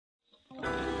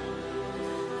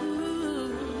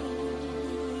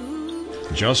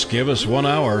Just give us 1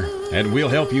 hour, and we'll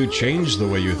help you change the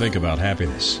way you think about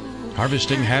happiness.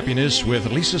 Harvesting Happiness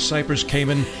with Lisa Cypers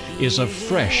Kamen is a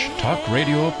fresh talk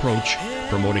radio approach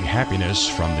promoting happiness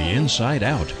from the inside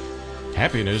out.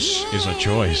 Happiness is a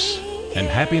choice, and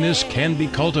happiness can be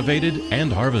cultivated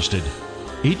and harvested.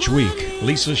 Each week,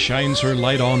 Lisa shines her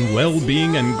light on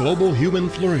well-being and global human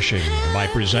flourishing by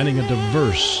presenting a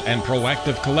diverse and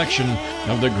proactive collection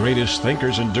of the greatest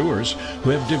thinkers and doers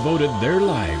who have devoted their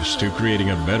lives to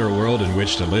creating a better world in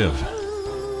which to live.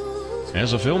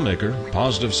 As a filmmaker,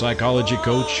 positive psychology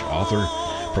coach, author,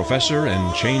 professor,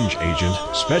 and change agent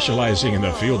specializing in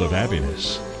the field of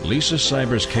happiness, Lisa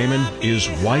Cypers Kamen is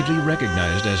widely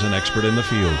recognized as an expert in the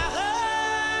field.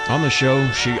 On the show,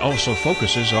 she also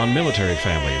focuses on military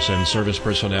families and service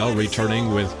personnel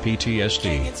returning with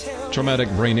PTSD, traumatic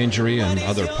brain injury, and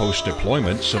other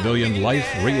post-deployment civilian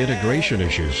life reintegration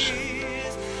issues.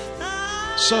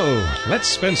 So, let's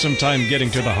spend some time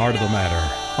getting to the heart of the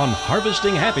matter on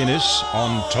Harvesting Happiness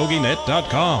on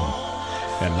TogiNet.com.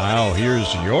 And now,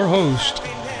 here's your host,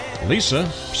 Lisa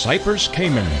Cypers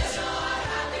Kamen.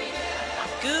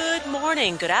 Good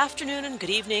morning, good afternoon, and good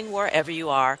evening, wherever you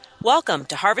are. Welcome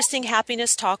to Harvesting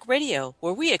Happiness Talk Radio,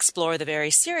 where we explore the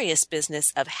very serious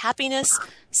business of happiness,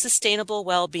 sustainable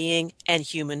well-being, and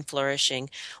human flourishing.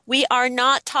 We are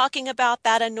not talking about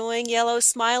that annoying yellow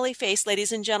smiley face,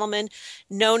 ladies and gentlemen.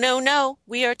 No, no, no.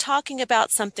 We are talking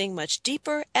about something much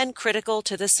deeper and critical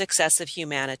to the success of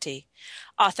humanity.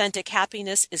 Authentic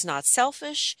happiness is not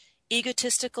selfish,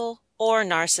 egotistical, or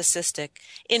narcissistic.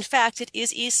 In fact, it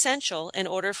is essential in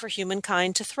order for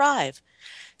humankind to thrive.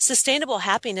 Sustainable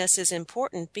happiness is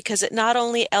important because it not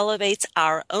only elevates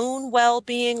our own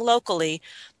well-being locally,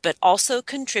 but also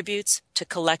contributes to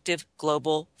collective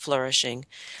global flourishing.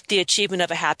 The achievement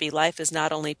of a happy life is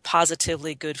not only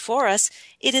positively good for us,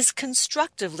 it is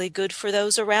constructively good for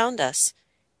those around us.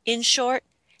 In short,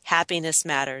 happiness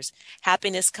matters.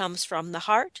 Happiness comes from the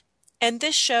heart, and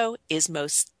this show is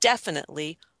most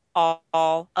definitely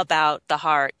all about the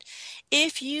heart.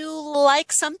 If you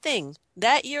like something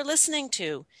that you're listening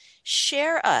to,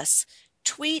 share us,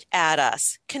 tweet at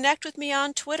us, connect with me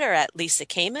on Twitter at Lisa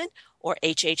Kamen or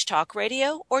HH Talk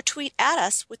Radio, or tweet at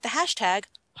us with the hashtag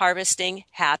Harvesting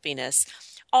Happiness.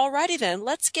 Alrighty then,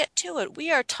 let's get to it. We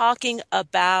are talking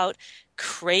about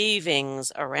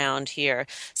cravings around here.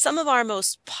 Some of our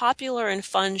most popular and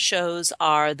fun shows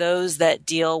are those that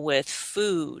deal with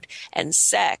food and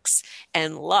sex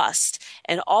and lust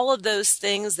and all of those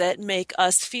things that make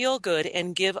us feel good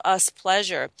and give us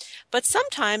pleasure. But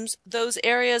sometimes those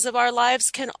areas of our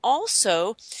lives can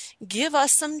also give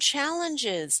us some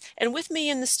challenges. And with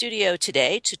me in the studio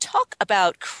today to talk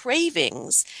about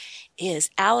cravings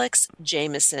is Alex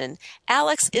Jamieson.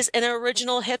 Alex is an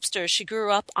original hipster. She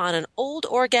grew up on an old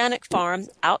organic farm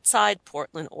outside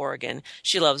Portland, Oregon.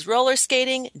 She loves roller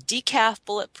skating, decaf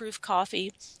bulletproof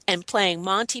coffee, and playing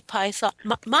Monty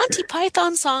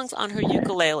Python songs on her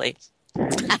ukulele.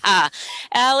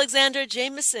 Alexander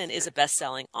Jamieson is a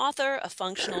best-selling author, a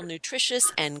functional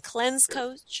nutritious and cleanse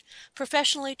coach,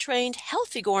 professionally trained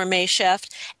healthy gourmet chef,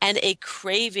 and a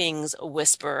cravings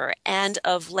whisperer. And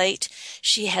of late,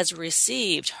 she has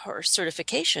received her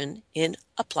certification in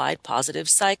applied positive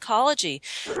psychology.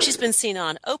 She's been seen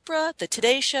on Oprah, The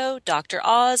Today Show, Dr.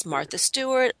 Oz, Martha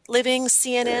Stewart, Living,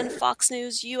 CNN, Fox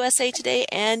News, USA Today,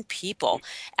 and People.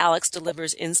 Alex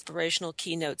delivers inspirational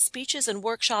keynote speeches and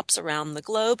workshops around the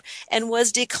globe and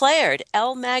was declared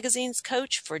Elle Magazine's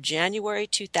coach for January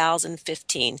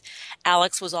 2015.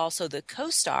 Alex was also the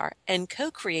co-star and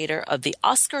co-creator of the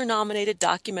Oscar-nominated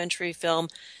documentary film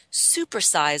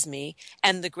Supersize Me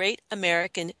and the Great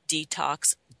American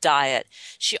Detox Diet.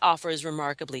 She offers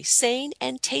remarkably sane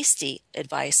and tasty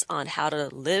advice on how to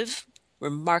live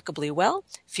remarkably well,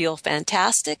 feel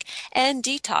fantastic, and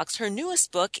detox. Her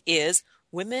newest book is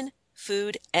Women,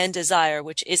 Food, and Desire,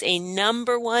 which is a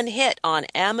 #1 hit on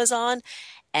Amazon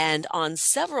and on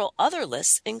several other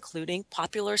lists, including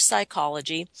Popular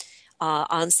Psychology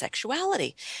on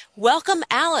sexuality. Welcome,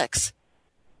 Alex.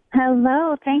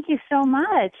 Hello. Thank you so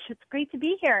much. It's great to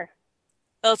be here.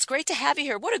 Well, it's great to have you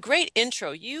here. What a great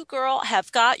intro. You, girl,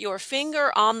 have got your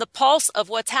finger on the pulse of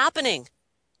what's happening.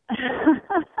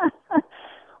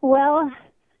 Well,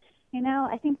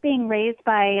 I think being raised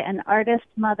by an artist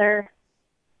mother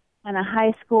and a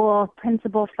high school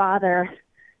principal father,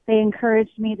 they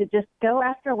encouraged me to just go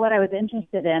after what I was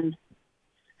interested in.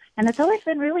 And it's always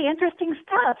been really interesting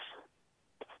stuff.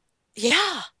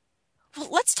 Yeah. Well,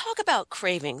 let's talk about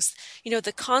cravings.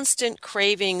 The constant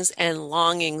cravings and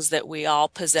longings that we all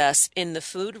possess in the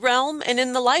food realm and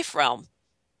in the life realm.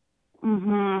 Oh,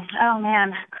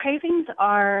 man. Cravings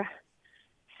are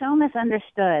so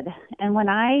misunderstood. And when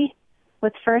I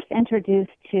was first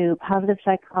introduced to positive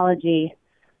psychology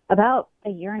about a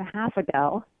year and a half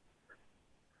ago,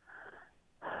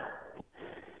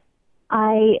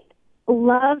 I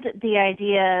loved the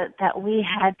idea that we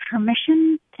had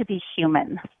permission to be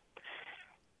human.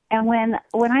 And when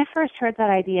I first heard that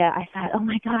idea, I thought, oh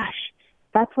my gosh,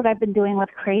 that's what I've been doing with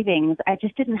cravings. I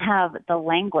just didn't have the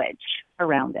language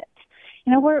around it.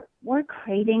 You know, we're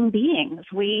craving beings.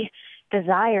 We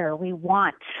desire, we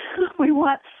want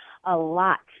a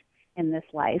lot in this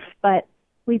life, but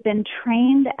we've been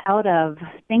trained out of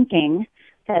thinking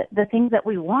that the things that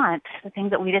we want, the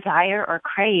things that we desire or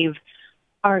crave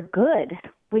are good.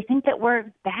 We think that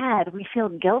we're bad. We feel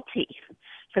guilty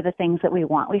for the things that we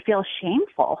want. We feel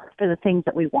shameful for the things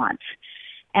that we want.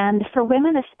 And for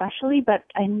women especially, but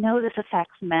I know this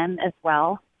affects men as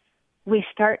well, we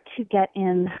start to get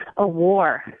in a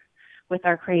war with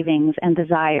our cravings and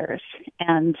desires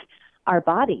and our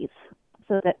bodies,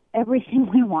 so that everything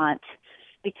we want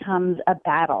becomes a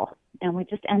battle, and we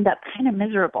just end up kind of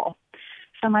miserable.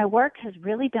 So my work has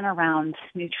really been around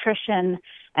nutrition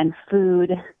and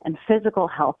food and physical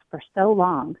health for so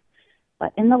long.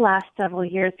 But in the last several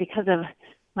years, because of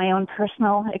my own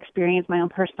personal experience, my own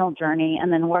personal journey,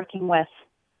 and then working with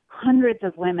hundreds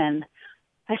of women,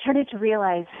 I started to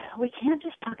realize we can't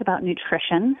just talk about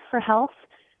nutrition for health.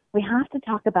 We have to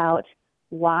talk about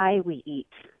why we eat,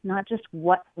 not just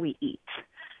what we eat.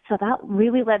 So that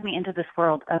really led me into this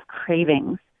world of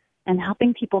cravings and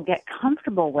helping people get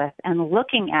comfortable with and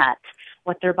looking at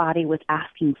what their body was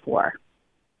asking for.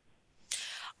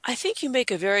 I think you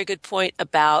make a very good point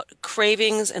about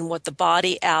cravings and what the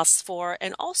body asks for,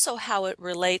 and also how it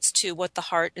relates to what the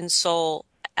heart and soul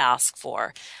ask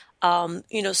for.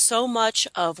 So much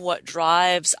of what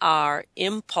drives our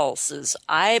impulses,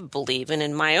 I believe, and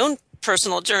in my own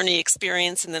personal journey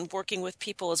experience and then working with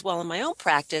people as well in my own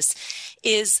practice,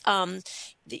 is,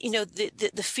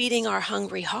 the feeding our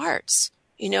hungry hearts.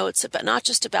 It's about, not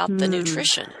just about the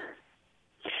nutrition.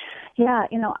 Yeah,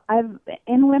 I've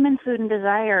in Women, Food, and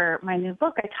Desire, my new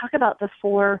book, I talk about the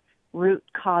 4 root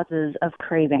causes of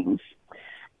cravings.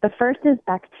 The first is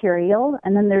bacterial,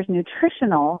 and then there's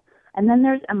nutritional, and then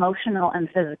there's emotional and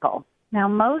physical. Now,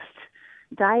 most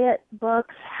diet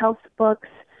books, health books,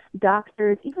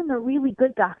 doctors, even the really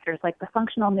good doctors, like the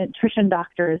functional nutrition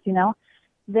doctors,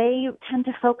 they tend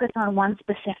to focus on one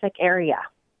specific area.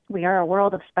 We are a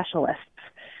world of specialists.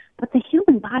 But the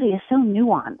human body is so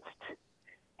nuanced.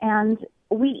 And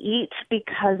we eat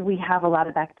because we have a lot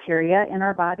of bacteria in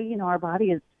our body. Our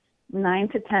body is 9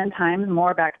 to 10 times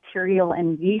more bacterial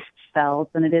and yeast cells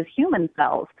than it is human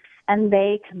cells. And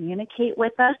they communicate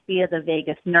with us via the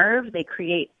vagus nerve. They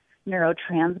create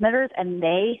neurotransmitters, and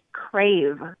they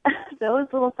crave. Those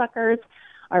little suckers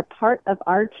are part of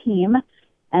our team.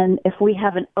 And if we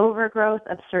have an overgrowth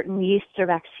of certain yeasts or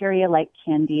bacteria like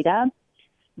Candida,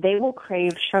 they will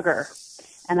crave sugar.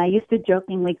 And I used to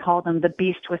jokingly call them the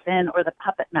beast within or the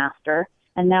puppet master.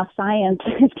 And now science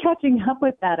is catching up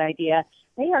with that idea.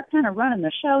 They are kind of running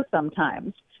the show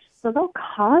sometimes. So they'll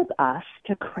cause us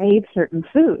to crave certain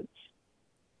foods.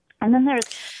 And then there's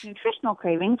nutritional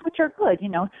cravings, which are good.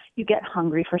 You get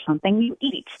hungry for something, you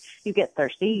eat. You get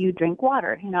thirsty, you drink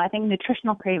water. I think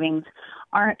nutritional cravings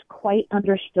aren't quite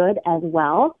understood as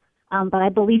well. But I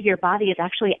believe your body is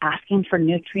actually asking for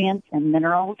nutrients and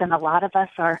minerals. And a lot of us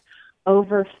are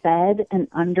overfed and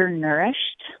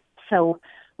undernourished. So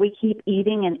we keep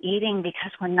eating and eating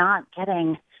because we're not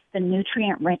getting the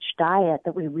nutrient-rich diet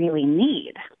that we really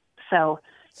need. So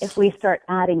if we start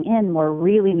adding in more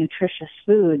really nutritious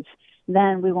foods,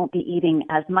 then we won't be eating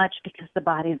as much because the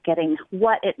body's getting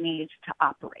what it needs to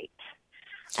operate.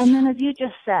 And then, as you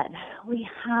just said, we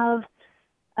have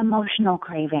emotional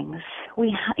cravings.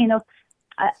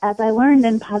 As I learned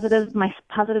in my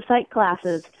positive psych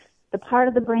classes, the part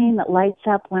of the brain that lights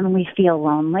up when we feel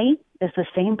lonely is the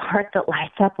same part that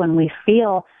lights up when we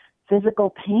feel physical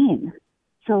pain.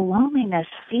 So loneliness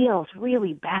feels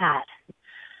really bad.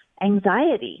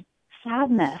 Anxiety,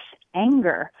 sadness,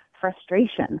 anger,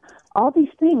 frustration, all these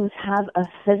things have a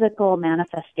physical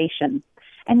manifestation.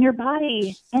 And your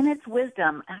body, in its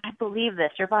wisdom, and I believe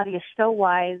this, your body is so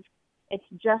wise, it's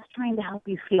just trying to help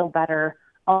you feel better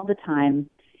all the time.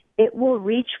 It will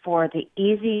reach for the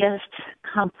easiest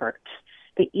comfort,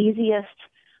 the easiest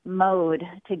mode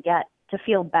to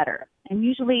feel better. And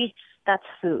usually that's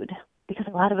food, because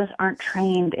a lot of us aren't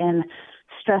trained in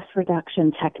stress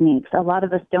reduction techniques. A lot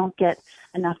of us don't get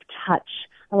enough touch.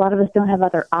 A lot of us don't have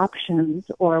other options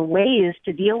or ways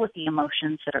to deal with the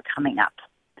emotions that are coming up.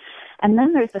 And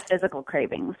then there's the physical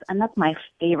cravings, and that's my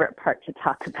favorite part to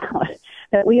talk about,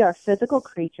 that we are physical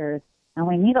creatures And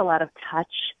we need a lot of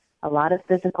touch, a lot of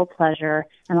physical pleasure,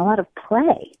 and a lot of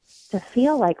play to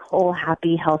feel like whole,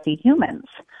 happy, healthy humans.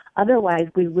 Otherwise,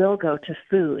 we will go to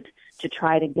food to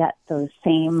try to get those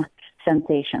same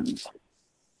sensations.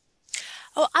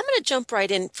 Oh, I'm going to jump right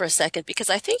in for a second because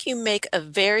I think you make a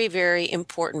very, very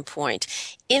important point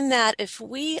in that if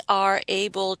we are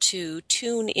able to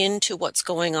tune into what's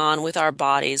going on with our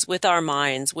bodies, with our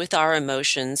minds, with our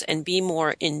emotions, and be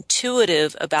more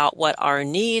intuitive about what our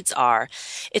needs are,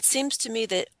 it seems to me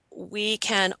that we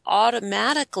can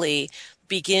automatically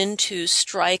begin to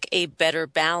strike a better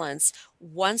balance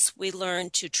once we learn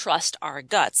to trust our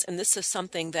guts. And this is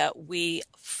something that we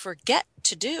forget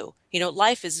to do. You know,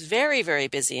 life is very, very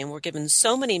busy, and we're given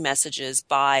so many messages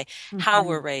by how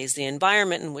we're raised, the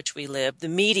environment in which we live, the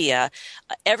media.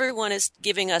 Everyone is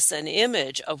giving us an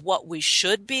image of what we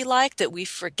should be like that we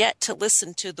forget to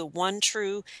listen to the one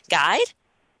true guide.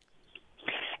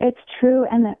 It's true.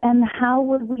 And how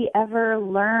would we ever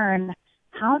learn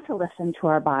how to listen to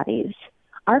our bodies?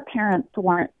 Our parents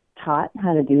weren't taught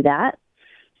how to do that.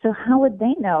 So how would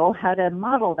they know how to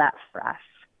model that for us?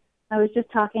 I was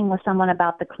just talking with someone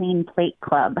about the Clean Plate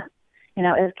Club. You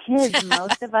know, as kids,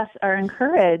 most of us are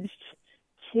encouraged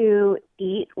to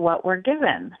eat what we're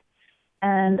given.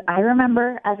 And I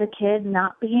remember as a kid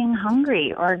not being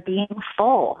hungry or being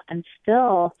full and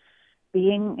still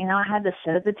being, you know, I had to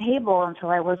sit at the table until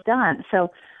I was done.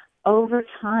 So over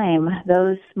time,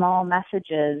 those small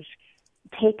messages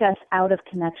take us out of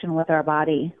connection with our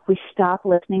body. We stop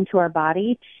listening to our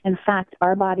body. In fact,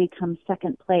 our body comes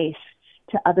second place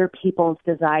to other people's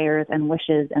desires and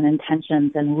wishes and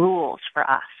intentions and rules for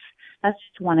us. That's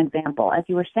just one example. As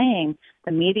you were saying,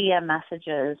 the media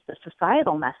messages, the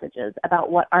societal messages about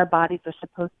what our bodies are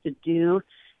supposed to do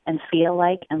and feel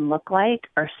like and look like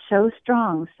are so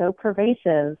strong, so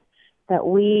pervasive, that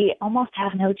we almost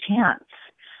have no chance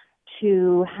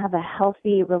to have a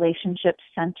healthy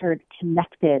relationship-centered,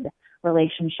 connected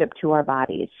relationship to our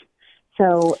bodies.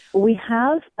 So we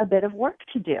have a bit of work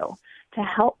to do to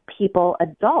help people,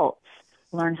 adults,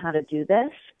 learn how to do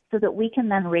this so that we can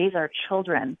then raise our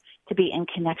children to be in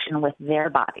connection with their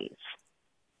bodies.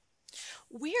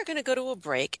 We are going to go to a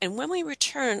break, and when we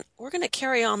return, we're going to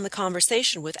carry on the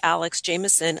conversation with Alex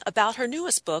Jamieson about her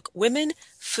newest book, Women,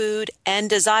 Food, and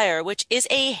Desire, which is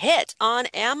a hit on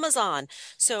Amazon.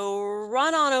 So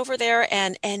run on over there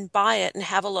and buy it and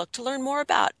have a look. To learn more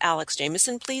about Alex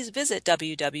Jamieson, please visit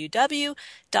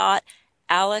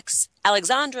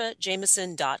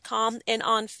www.alexandrajamieson.com and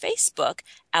on Facebook,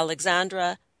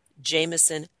 Alexandra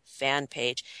Jamieson fan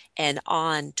page. And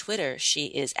on Twitter, she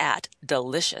is at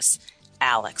Delicious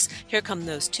Alex. Here come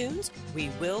those tunes. We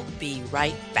will be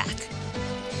right back.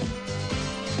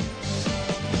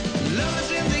 Love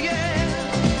is in the air.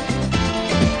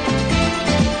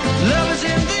 Love is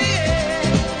in the air.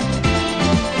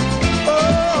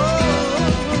 Oh.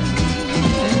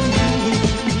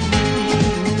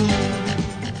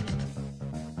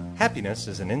 Happiness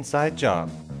is an inside job.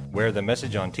 Wear the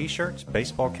message on t-shirts,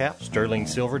 baseball caps, sterling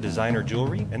silver designer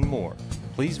jewelry, and more.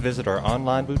 Please visit our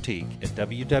online boutique at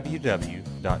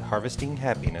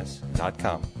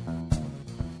www.harvestinghappiness.com.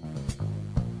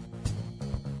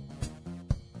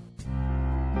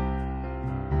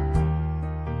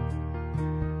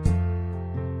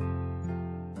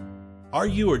 Are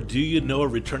you or do you know a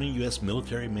returning U.S.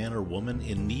 military man or woman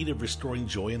in need of restoring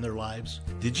joy in their lives?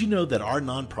 Did you know that our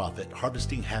nonprofit,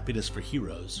 Harvesting Happiness for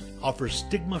Heroes, offers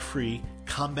stigma-free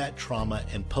combat trauma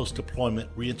and post-deployment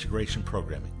reintegration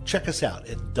programming? Check us out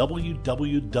at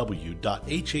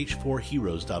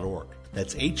www.hh4heroes.org.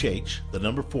 That's HH, the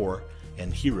number 4,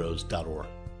 and heroes.org.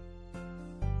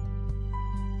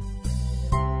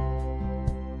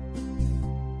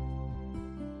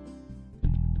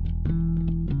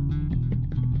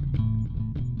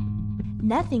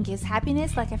 Nothing gives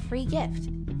happiness like a free gift.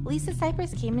 Lisa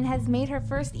Cypers Kamen has made her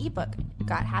first ebook,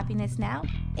 Got Happiness Now?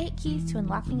 8 Keys to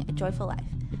Unlocking a Joyful Life,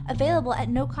 available at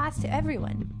no cost to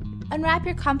everyone. Unwrap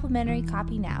your complimentary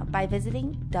copy now by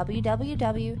visiting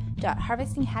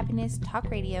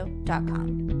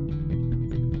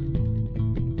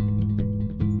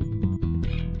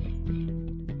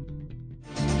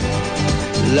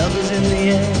Love is in the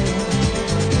air,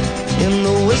 in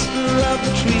the whisper of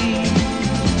the tree.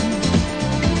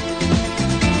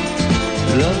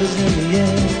 Love is in the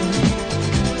air,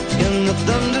 in the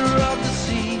thunder of the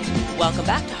sea. Welcome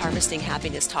back to Harvesting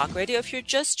Happiness Talk Radio. If you're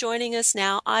just joining us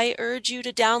now, I urge you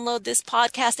to download this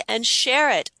podcast and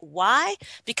share it. Why?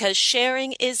 Because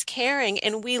sharing is caring,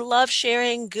 and we love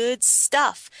sharing good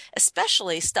stuff,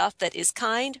 especially stuff that is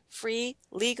kind, free,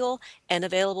 legal, and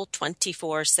available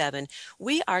 24/7.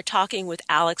 We are talking with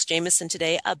Alex Jamieson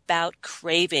today about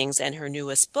cravings and her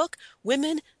newest book,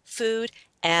 Women, Food,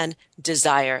 and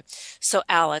Desire. So,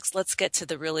 Alex, let's get to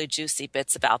the really juicy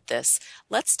bits about this.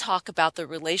 Let's talk about the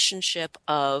relationship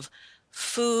of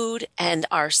food and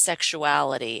our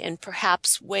sexuality, and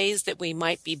perhaps ways that we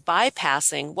might be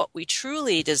bypassing what we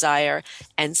truly desire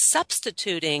and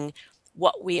substituting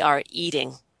what we are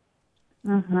eating.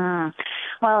 Mm-hmm.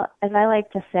 Well, as I like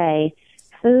to say,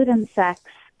 food and sex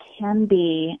can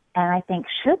be, and I think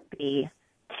should be,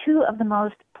 two of the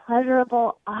most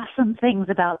pleasurable, awesome things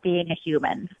about being a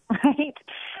human, right?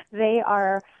 They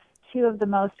are two of the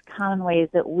most common ways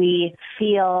that we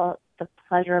feel the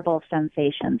pleasurable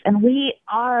sensations. And we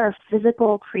are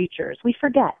physical creatures. We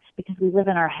forget because we live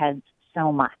in our heads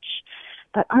so much.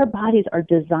 But our bodies are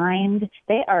designed,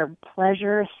 they are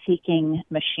pleasure-seeking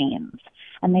machines,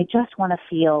 and they just want to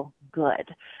feel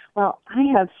good. Well, I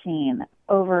have seen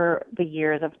over the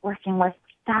years of working with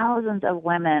thousands of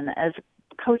women as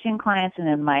coaching clients and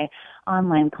in my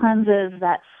online cleanses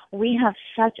that we have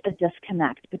such a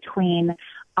disconnect between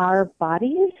our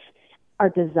bodies, our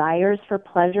desires for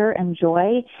pleasure and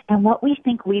joy, and what we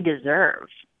think we deserve.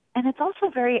 And it's also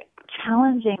very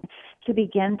challenging to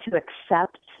begin to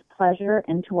accept pleasure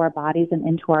into our bodies and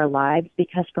into our lives,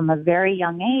 because from a very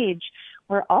young age,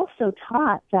 we're also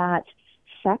taught that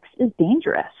sex is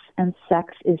dangerous and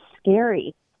sex is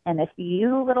scary. And if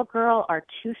you, little girl, are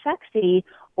too sexy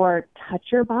or touch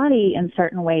your body in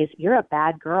certain ways, you're a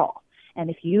bad girl.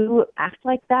 And if you act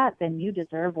like that, then you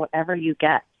deserve whatever you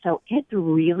get. So it's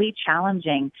really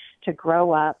challenging to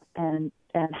grow up and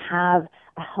have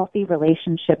a healthy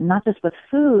relationship, not just with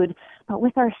food, but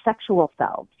with our sexual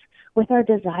selves, with our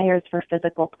desires for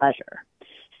physical pleasure.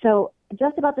 So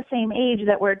just about the same age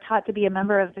that we're taught to be a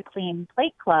member of the Clean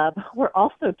Plate Club, we're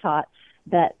also taught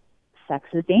that sex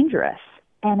is dangerous.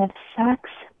 And if sex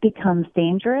becomes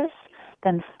dangerous,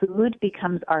 then food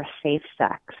becomes our safe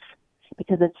sex,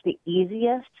 because it's the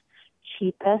easiest,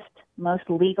 cheapest, most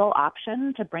legal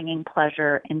option to bringing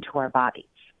pleasure into our bodies.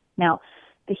 Now,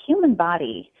 the human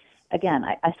body, again,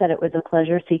 I said it was a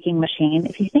pleasure-seeking machine.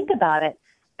 If you think about it,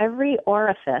 every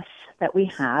orifice that we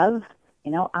have,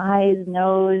 eyes,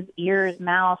 nose, ears,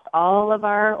 mouth, all of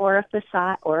our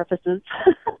orifices,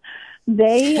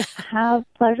 they have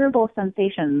pleasurable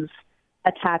sensations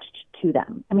attached to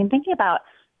them. I mean, thinking about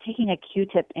taking a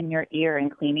Q-tip in your ear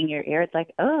and cleaning your ear, it's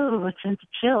like, oh, it's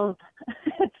chilled.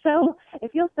 It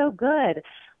feels so good.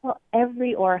 Well,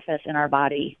 every orifice in our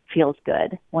body feels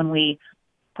good when we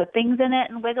put things in it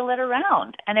and wiggle it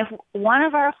around. And if one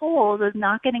of our holes is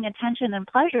not getting attention and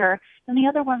pleasure, then the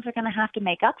other ones are going to have to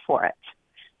make up for it.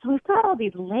 So we've got all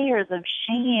these layers of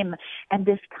shame and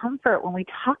discomfort when we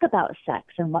talk about sex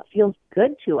and what feels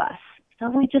good to us. So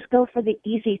we just go for the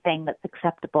easy thing that's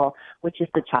acceptable, which is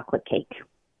the chocolate cake.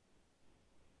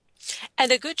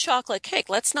 And a good chocolate cake,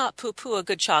 let's not poo-poo a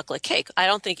good chocolate cake. I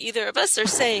don't think either of us are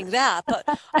saying that, but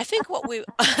I think what we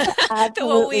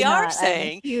are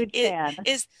saying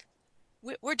is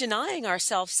we're denying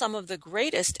ourselves some of the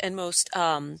greatest and most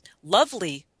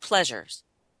lovely pleasures.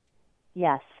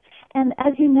 Yes. And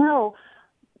as you know,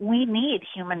 we need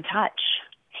human touch.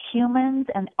 Humans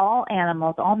and all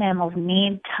mammals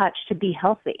need touch to be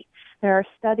healthy. There are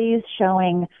studies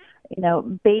showing,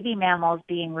 baby mammals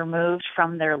being removed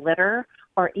from their litter,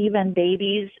 or even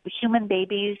human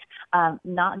babies,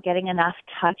 not getting enough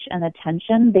touch and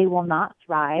attention. They will not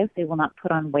thrive, they will not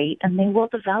put on weight, and they will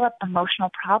develop emotional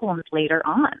problems later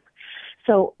on.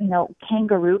 So,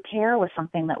 kangaroo care was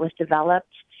something that was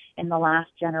developed in the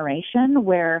last generation,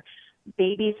 where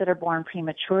babies that are born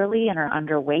prematurely and are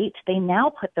underweight, they now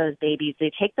put those babies,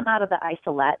 they take them out of the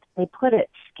isolette, they put it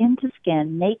skin to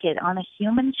skin, naked, on a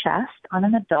human chest, on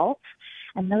an adult,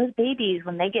 and those babies,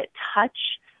 when they get touch,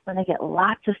 when they get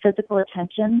lots of physical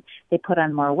attention, they put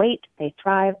on more weight, they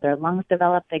thrive, their lungs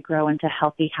develop, they grow into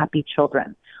healthy, happy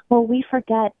children. Well, we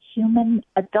forget human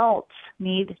adults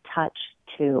need touch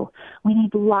too. We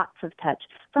need lots of touch.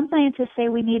 Some scientists say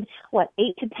we need, 8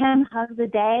 to 10 hugs a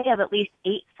day of at least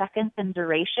 8 seconds in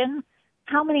duration.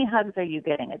 How many hugs are you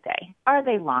getting a day? Are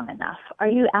they long enough? Are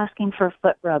you asking for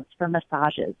foot rubs, for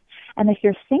massages? And if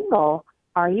you're single,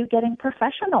 are you getting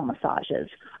professional massages?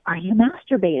 Are you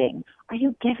masturbating? Are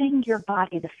you giving your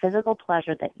body the physical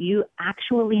pleasure that you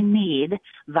actually need,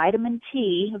 vitamin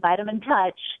T, vitamin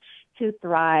touch, to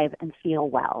thrive and feel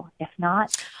well. If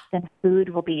not, then food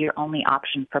will be your only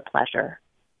option for pleasure.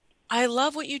 I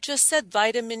love what you just said,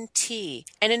 vitamin T.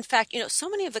 And in fact, so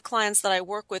many of the clients that I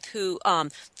work with who,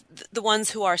 the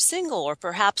ones who are single, or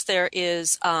perhaps there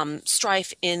is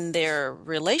strife in their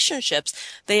relationships,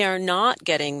 they are not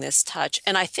getting this touch.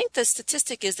 And I think the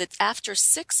statistic is that after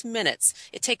 6 minutes,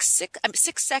 it takes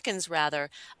 6 seconds rather,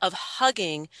 of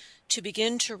hugging to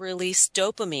begin to release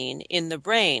dopamine in the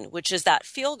brain, which is that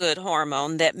feel-good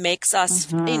hormone that makes us,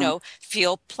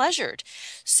 feel pleasured.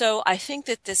 So I think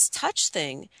that this touch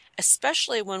thing,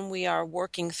 especially when we are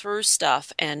working through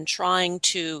stuff and trying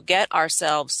to get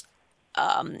ourselves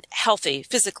healthy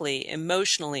physically,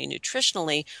 emotionally,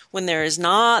 nutritionally, when there is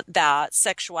not that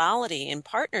sexuality in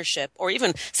partnership or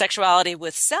even sexuality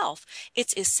with self,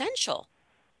 it's essential.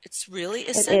 It's really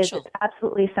essential. It is. It's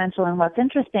absolutely essential. And what's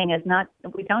interesting is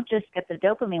we don't just get the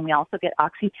dopamine, we also get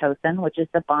oxytocin, which is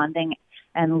the bonding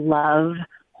and love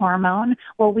hormone.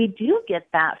 Well, we do get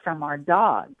that from our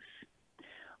dogs.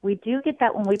 We do get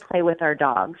that when we play with our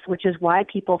dogs, which is why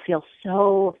people feel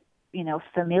so,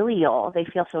 familial. They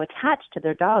feel so attached to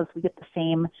their dogs. We get the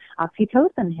same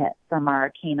oxytocin hit from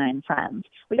our canine friends.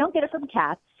 We don't get it from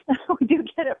cats. We do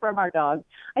get it from our dogs.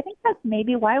 I think that's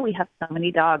maybe why we have so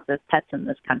many dogs as pets in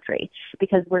this country,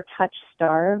 because we're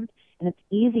touch-starved, and it's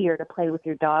easier to play with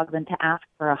your dog than to ask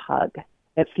for a hug.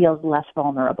 It feels less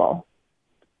vulnerable.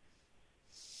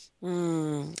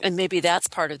 And maybe that's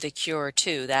part of the cure,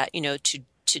 too, that,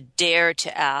 to dare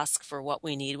to ask for what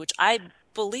we need, which I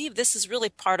believe this is really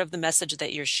part of the message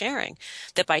that you're sharing,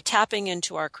 that by tapping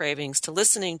into our cravings, to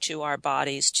listening to our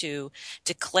bodies, to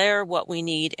declare what we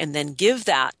need and then give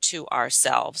that to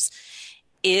ourselves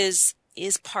is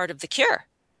part of the cure.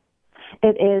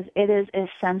 It is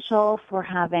essential for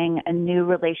having a new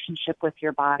relationship with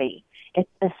your body. It's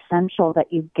essential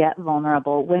that you get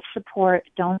vulnerable with support.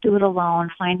 Don't do it alone.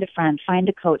 Find a friend, find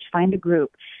a coach, find a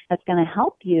group that's going to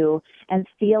help you and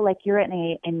feel like you're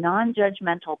in a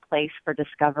non-judgmental place for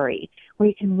discovery, where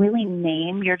you can really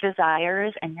name your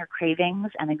desires and your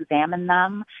cravings and examine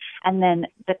them and then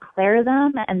declare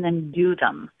them and then do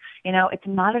them. It's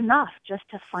not enough just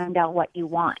to find out what you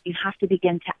want. You have to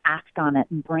begin to act on it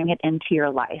and bring it into your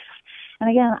life. And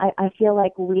again, I feel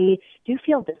like we do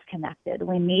feel disconnected.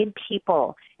 We need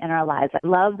people in our lives. I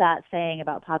love that saying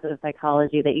about positive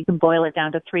psychology that you can boil it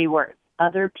down to 3 words.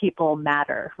 Other people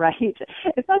matter, right?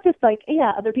 It's not just like,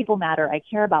 yeah, other people matter. I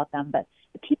care about them. But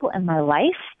the people in my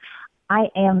life, I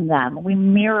am them. We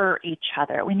mirror each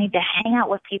other. We need to hang out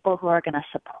with people who are going to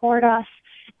support us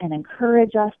and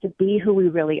encourage us to be who we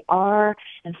really are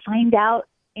and find out,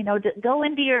 to go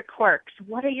into your quirks.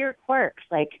 What are your quirks?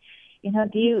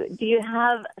 Do you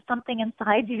have something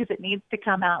inside you that needs to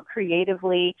come out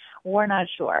creatively? We're not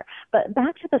sure. But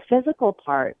back to the physical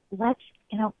part, let's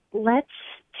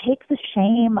take the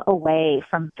shame away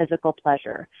from physical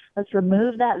pleasure. Let's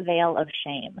remove that veil of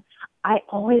shame. I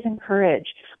always encourage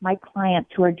my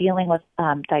clients who are dealing with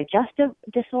digestive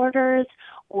disorders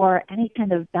or any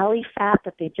kind of belly fat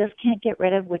that they just can't get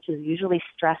rid of, which is usually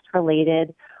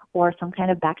stress-related or some kind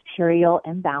of bacterial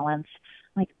imbalance.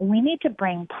 We need to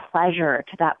bring pleasure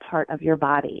to that part of your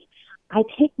body. I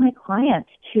take my clients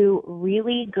to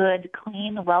really good,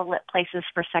 clean, well-lit places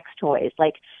for sex toys,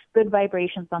 like Good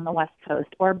Vibrations on the West Coast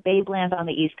or Babeland on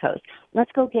the East Coast.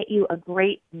 Let's go get you a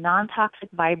great non-toxic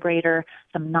vibrator,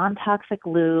 some non-toxic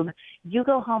lube. You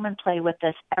go home and play with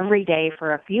this every day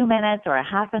for a few minutes or a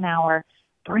half an hour.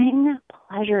 Bring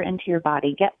pleasure into your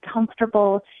body. Get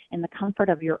comfortable in the comfort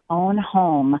of your own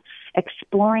home,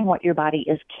 exploring what your body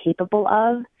is capable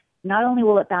of. Not only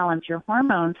will it balance your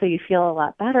hormones so you feel a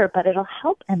lot better, but it'll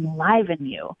help enliven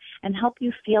you and help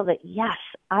you feel that, yes,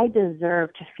 I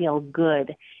deserve to feel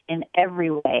good in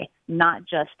every way, not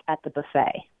just at the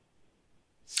buffet.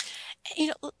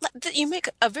 You make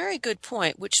a very good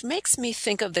point, which makes me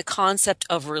think of the concept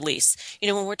of release.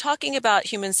 When we're talking about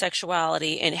human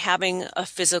sexuality and having a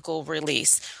physical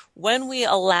release, when we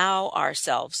allow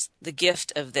ourselves the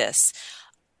gift of this,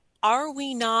 are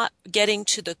we not getting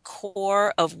to the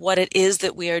core of what it is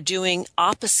that we are doing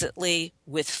oppositely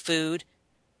with food?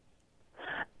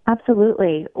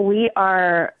 Absolutely. We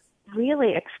are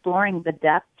really exploring the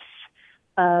depths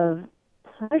of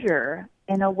pleasure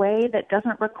in a way that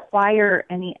doesn't require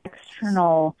any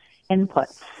external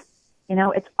inputs.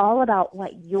 It's all about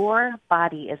what your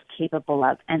body is capable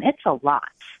of, and it's a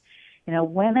lot.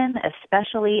 Women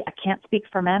especially, I can't speak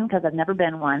for men because I've never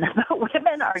been one, but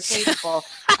women are capable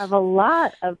of a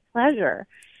lot of pleasure.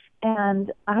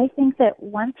 And I think that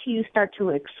once you start to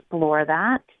explore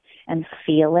that and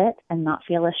feel it and not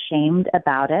feel ashamed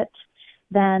about it,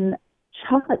 then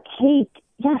chocolate cake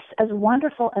yes, as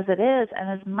wonderful as it is and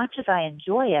as much as I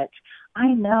enjoy it,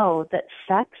 I know that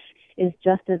sex is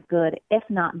just as good, if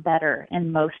not better,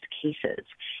 in most cases.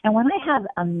 And when I have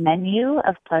a menu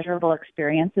of pleasurable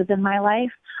experiences in my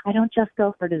life, I don't just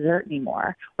go for dessert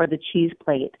anymore, or the cheese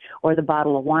plate, or the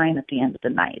bottle of wine at the end of the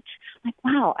night. Like,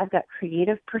 wow, I've got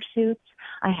creative pursuits,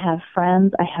 I have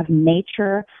friends, I have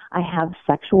nature, I have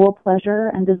sexual pleasure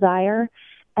and desire.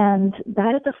 And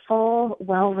that is a full,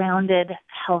 well-rounded,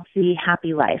 healthy,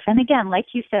 happy life. And again, like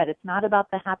you said, it's not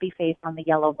about the happy face on the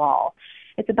yellow ball.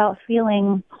 It's about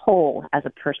feeling whole as a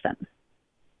person.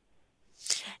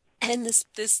 And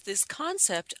this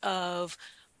concept of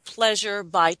pleasure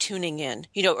by tuning in,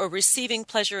 or receiving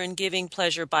pleasure and giving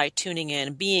pleasure by tuning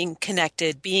in, being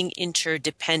connected, being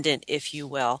interdependent, if you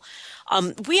will.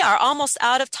 We are almost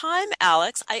out of time,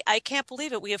 Alex. I can't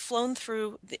believe it. We have flown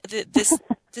through this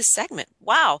segment.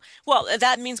 Wow. Well,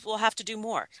 that means we'll have to do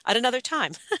more at another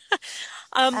time.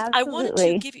 I want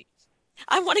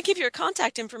to give your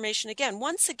contact information again.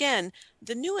 Once again,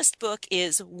 the newest book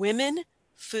is Women,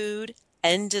 Food,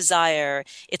 and Desire.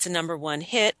 It's a #1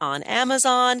 hit on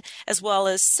Amazon, as well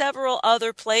as several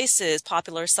other places.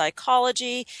 Popular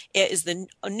Psychology is the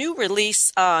new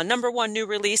release, #1 new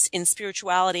release in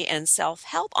spirituality and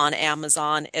self-help on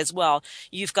Amazon as well.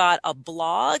 You've got a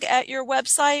blog at your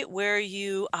website where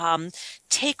you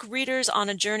take readers on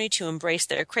a journey to embrace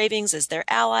their cravings as their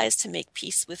allies, to make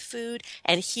peace with food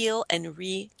and heal and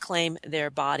reclaim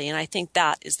their body. And I think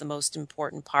that is the most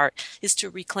important part, is to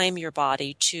reclaim your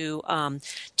body, to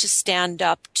stand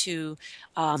up to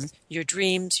your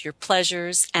dreams, your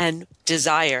pleasures, and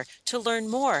desire. To learn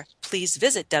more, please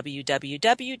visit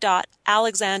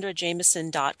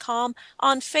www.alexandrajameson.com.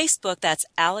 On Facebook, that's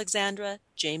Alexandra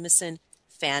Jameson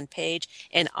fan page,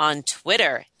 and on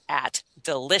Twitter at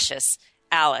Delicious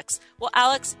Alex. Well,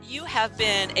 Alex, you have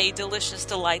been a delicious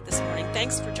delight this morning.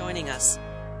 Thanks for joining us.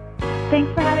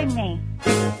 Thanks for having me.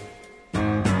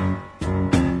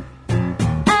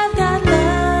 I've got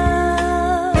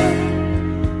love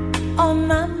on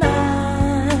my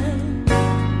mind.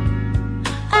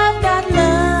 I've got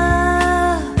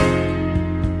love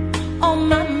on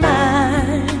my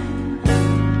mind.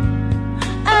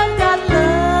 I've got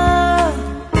love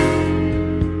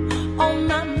on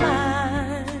my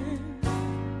mind.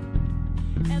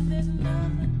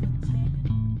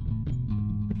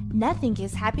 Nothing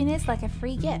gives happiness like a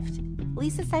free gift.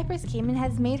 Lisa Cypers Kamen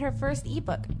has made her first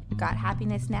ebook, Got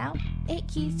Happiness Now? 8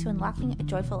 Keys to Unlocking a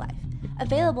Joyful Life,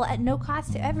 available at no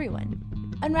cost to everyone.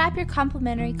 Unwrap your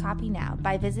complimentary copy now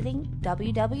by visiting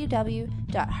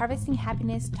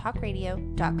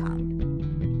www.harvestinghappinesstalkradio.com.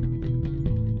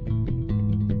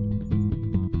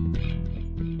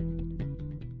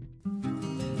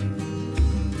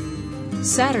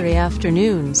 Saturday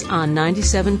afternoons on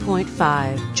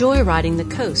 97.5, joyriding the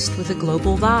coast with a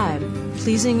global vibe,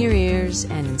 pleasing your ears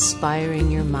and inspiring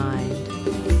your mind.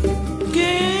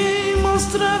 Quem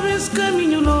mostrava esse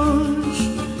caminho longe,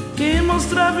 quem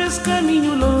mostrava esse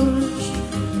caminho longe,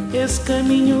 esse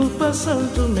caminho para São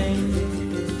Tomé.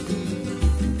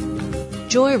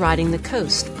 Joyriding the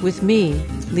coast with me,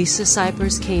 Lisa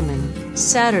Cypers Kamen,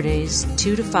 Saturdays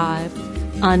 2 to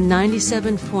 5 on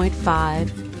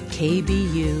 97.5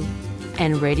 KBU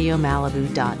and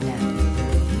RadioMalibu.net.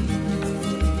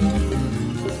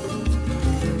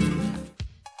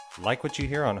 Like what you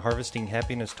hear on Harvesting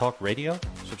Happiness Talk Radio?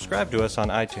 Subscribe to us on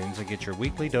iTunes and get your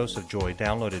weekly dose of joy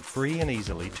downloaded free and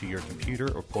easily to your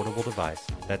computer or portable device.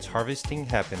 That's Harvesting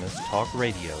Happiness Talk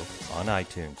Radio on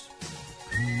iTunes.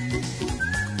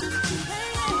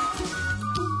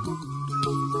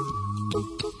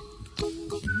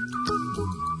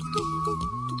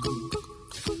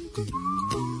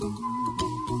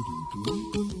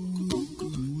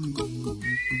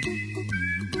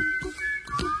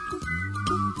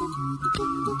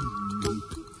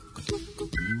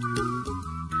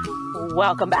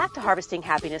 Welcome back to Harvesting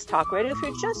Happiness Talk Radio. If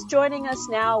you're just joining us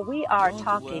now, we are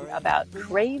talking about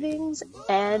cravings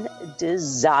and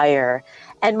desire.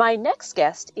 And my next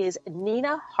guest is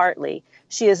Nina Hartley.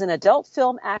 She is an adult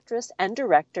film actress and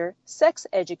director, sex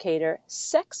educator,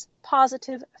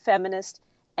 sex-positive feminist,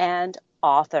 and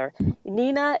author.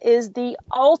 Nina is the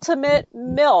ultimate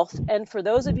MILF. And for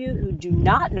those of you who do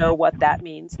not know what that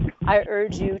means, I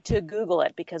urge you to Google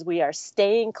it, because we are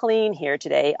staying clean here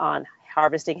today on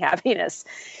Harvesting Happiness.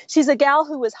 She's a gal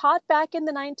who was hot back in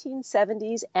the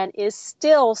 1970s and is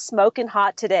still smoking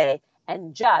hot today.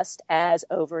 and just as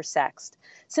oversexed.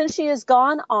 Since she has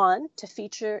gone on to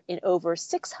feature in over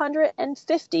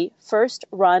 650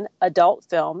 first-run adult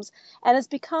films and has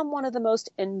become one of the most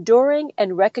enduring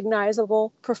and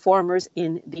recognizable performers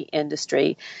in the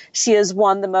industry. She has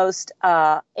won the most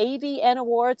AVN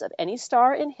awards of any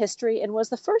star in history and was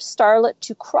the first starlet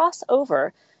to cross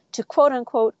over to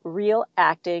quote-unquote real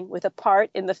acting with a part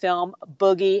in the film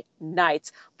Boogie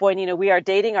Nights. Boy, Nina, we are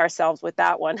dating ourselves with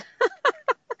that one.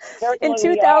 In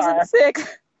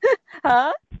 2006.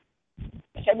 Huh?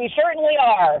 We certainly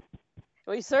are.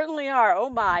 We certainly are. Oh,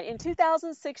 my. In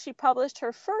 2006, she published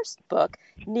her first book,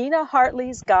 Nina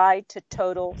Hartley's Guide to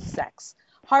Total Sex.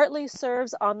 Hartley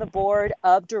serves on the board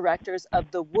of directors of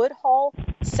the Woodhull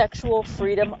Sexual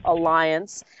Freedom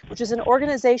Alliance, which is an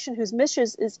organization whose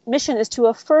mission is to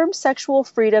affirm sexual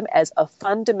freedom as a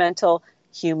fundamental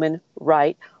human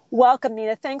right. Welcome,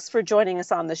 Nina. Thanks for joining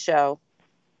us on the show.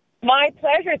 My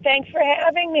pleasure. Thanks for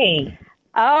having me.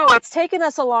 Oh, it's taken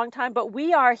us a long time, but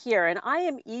we are here, and I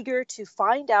am eager to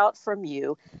find out from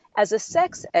you, as a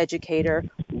sex educator,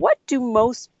 what do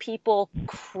most people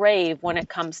crave when it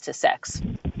comes to sex?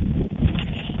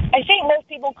 I think most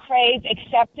people crave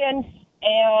acceptance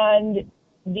and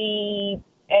to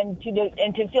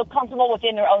feel comfortable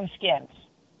within their own skins.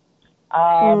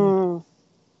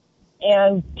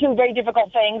 And two very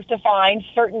difficult things to find.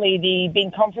 Certainly, the being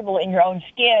comfortable in your own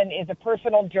skin is a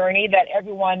personal journey that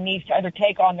everyone needs to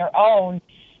undertake on their own.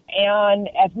 And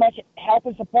as much help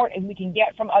and support as we can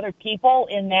get from other people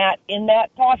in that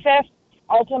process,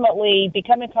 ultimately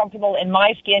becoming comfortable in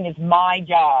my skin is my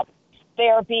job.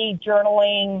 Therapy,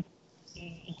 journaling,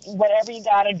 whatever you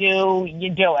got to do,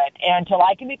 you do it. And until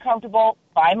I can be comfortable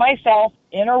by myself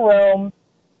in a room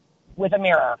with a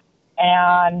mirror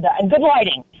and good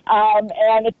lighting.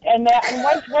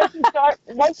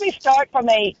 Once we start from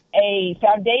a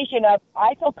foundation of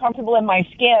I feel comfortable in my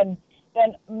skin,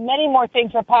 then many more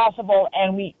things are possible,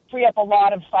 and we free up a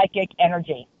lot of psychic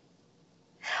energy.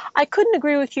 I couldn't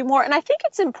agree with you more. And I think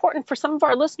it's important for some of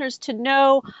our listeners to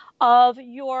know of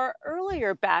your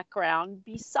earlier background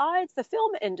besides the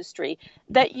film industry,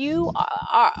 that you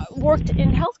worked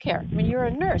in healthcare. I mean, you're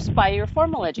a nurse by your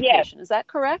formal education. Yes. Is that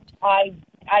correct?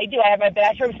 I do. I have my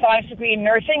Bachelor of Science degree in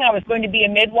nursing. I was going to be a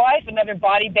midwife, another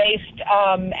body-based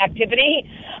activity.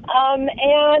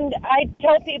 And I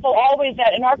tell people always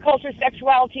that in our culture,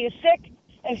 sexuality is sick,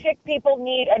 and sick people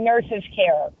need a nurse's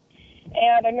care.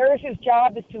 And a nurse's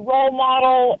job is to role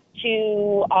model,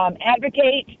 to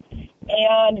advocate,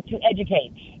 and to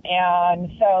educate.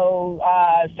 And so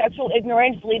sexual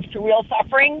ignorance leads to real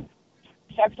suffering.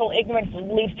 Sexual ignorance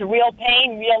leads to real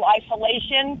pain, real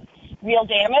isolation, real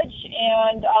damage.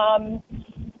 And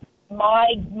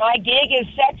my gig is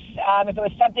sex. If it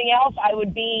was something else, I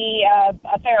would be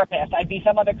a therapist. I'd be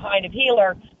some other kind of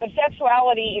healer. But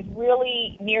sexuality is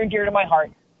really near and dear to my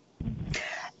heart.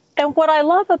 And what I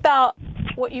love about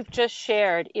what you've just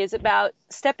shared is about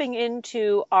stepping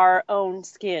into our own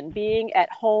skin, being at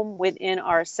home within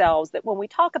ourselves, that when we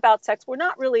talk about sex, we're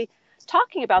not really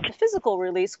talking about the physical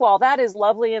release. While that is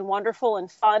lovely and wonderful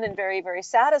and fun and very, very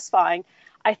satisfying,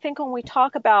 I think when we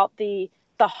talk about the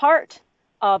heart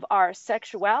of our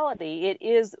sexuality, it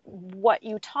is what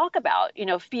you talk about,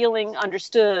 feeling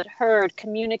understood, heard,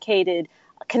 communicated,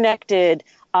 connected,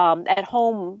 at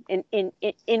home in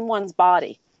one's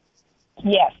body.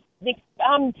 Yes.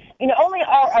 Only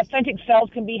our authentic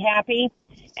selves can be happy.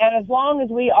 And as long as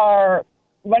we are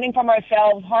running from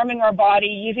ourselves, harming our body,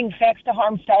 using sex to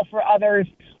harm self or others,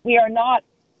 we are not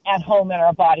at home in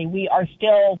our body. We are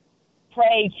still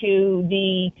prey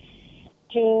to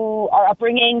our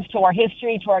upbringings, to our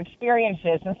history, to our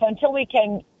experiences. And so until we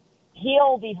can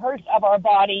heal the hurts of our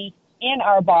body in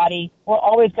our body, we're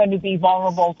always going to be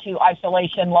vulnerable to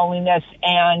isolation, loneliness,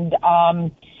 and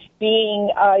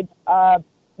being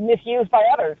misused by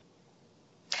others.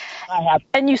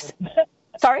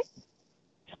 Sorry?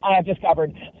 I have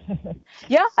discovered.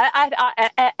 Yeah,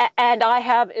 I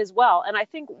have as well. And I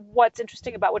think what's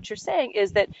interesting about what you're saying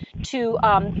is that to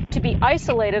be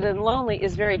isolated and lonely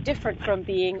is very different from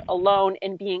being alone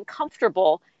and being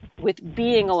comfortable with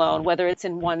being alone, whether it's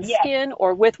in one's skin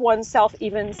or with oneself,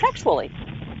 even sexually.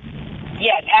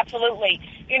 Yes, absolutely.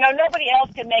 Nobody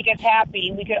else can make us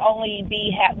happy. We could only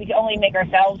we could only make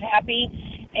ourselves happy.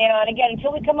 And again,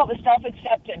 until we come up with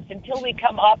self-acceptance, until we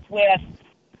come up with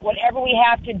whatever we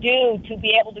have to do to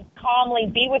be able to calmly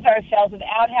be with ourselves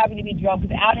without having to be drunk,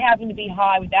 without having to be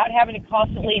high, without having to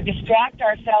constantly distract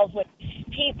ourselves with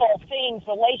people, things,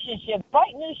 relationships,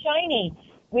 bright, new, shiny,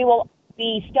 we will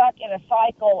be stuck in a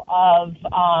cycle of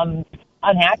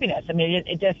unhappiness. I mean,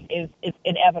 it just is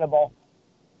inevitable.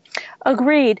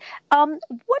 Agreed.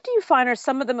 What do you find are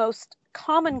some of the most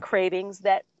common cravings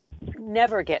that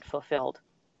never get fulfilled?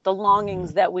 The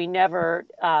longings that we never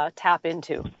tap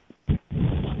into?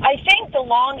 I think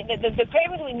the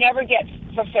cravings we never get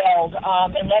fulfilled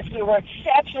unless we were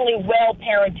exceptionally well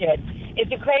parented is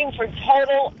the craving for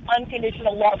total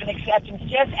unconditional love and acceptance,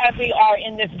 just as we are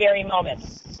in this very moment.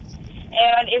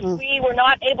 And if we were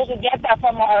not able to get that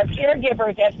from our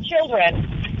caregivers as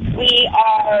children, we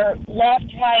are left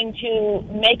trying to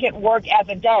make it work as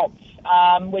adults,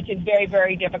 which is very,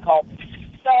 very difficult.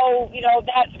 So,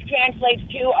 that translates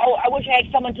to, oh, I wish I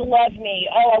had someone to love me.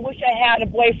 Oh, I wish I had a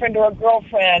boyfriend or a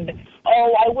girlfriend.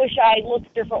 Oh, I wish I looked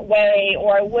a different way,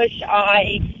 or I wish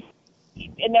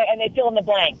and they fill in the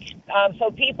blank. So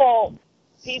people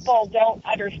don't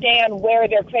understand where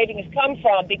their cravings come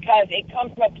from because it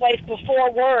comes from a place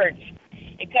before words.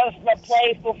 It comes from a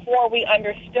place before we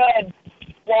understood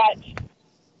what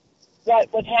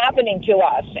was happening to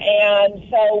us. And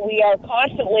so we are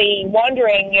constantly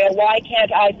wondering, why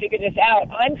can't I figure this out?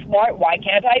 I'm smart. Why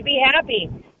can't I be happy?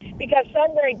 Because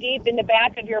somewhere deep in the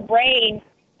back of your brain,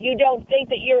 you don't think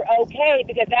that you're okay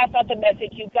because that's not the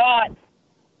message you got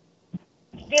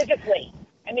physically.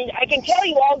 I mean, I can tell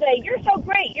you all day, you're so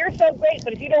great,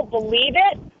 but if you don't believe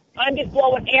it, I'm just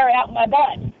blowing air out my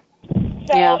butt.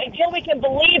 So until we can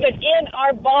believe it in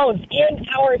our bones, in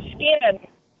our skin,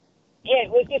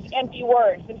 it was just empty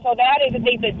words. And so that is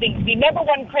the number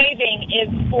one craving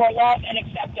is for love and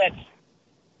acceptance.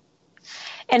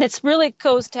 And it really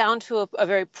goes down to a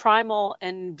very primal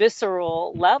and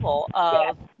visceral level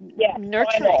of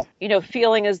nurturing, primal.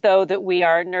 Feeling as though that we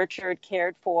are nurtured,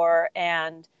 cared for,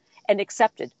 and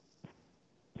accepted.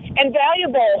 And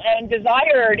valuable and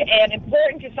desired and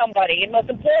important to somebody. And most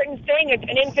important thing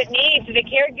an infant needs is a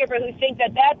caregiver who thinks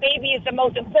that baby is the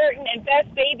most important and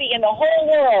best baby in the whole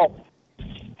world.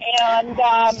 And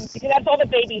because that's all the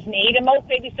babies need, and most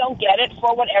babies don't get it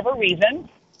for whatever reason.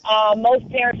 Most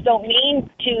parents don't mean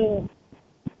to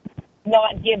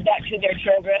not give that to their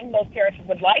children. Most parents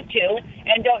would like to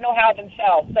and don't know how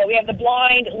themselves. So we have the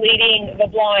blind leading the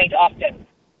blind often.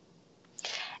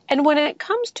 And when it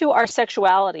comes to our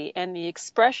sexuality and the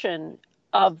expression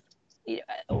of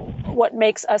what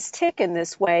makes us tick in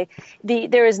this way,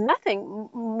 there is nothing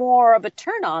more of a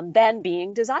turn on than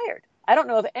being desired. I don't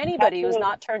know of anybody who's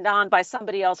not turned on by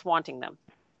somebody else wanting them.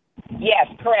 Yes,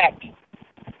 correct.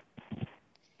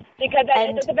 Because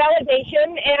it's a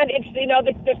validation, and it's,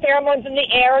 the pheromones in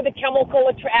the air, the chemical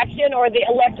attraction, or the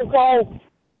electrical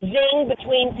zing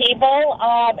between people,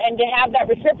 and to have that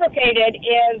reciprocated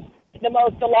is the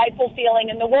most delightful feeling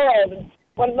in the world.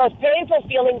 One of the most painful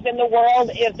feelings in the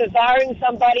world is desiring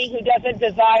somebody who doesn't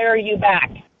desire you back.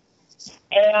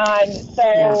 And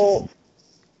so,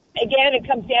 again, it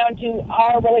comes down to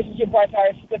our relationship with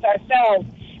ourselves.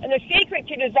 And the secret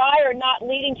to desire not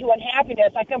leading to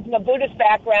unhappiness, I come from a Buddhist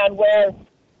background where,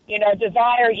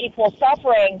 desire equals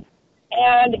suffering.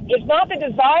 And it's not the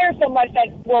desire so much that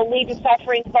will lead to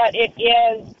suffering, but it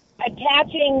is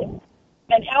attaching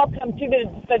an outcome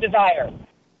to the desire.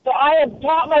 So I have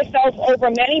taught myself over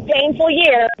many painful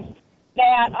years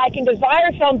that I can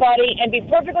desire somebody and be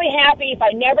perfectly happy if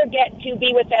I never get to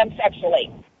be with them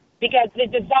sexually. Because the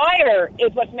desire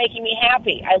is what's making me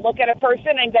happy. I look at a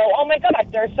person and go, oh my gosh,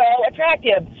 they're so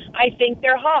attractive. I think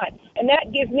they're hot. And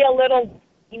that gives me a little,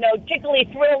 tickly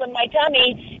thrill in my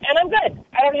tummy, and I'm good.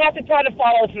 I don't have to try to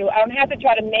follow through. I don't have to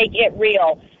try to make it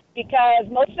real. Because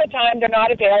most of the time they're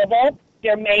not available.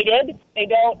 They're mated.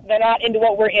 They're not into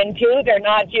what we're into. They're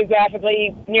not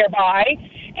geographically nearby.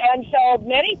 And so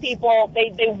many people,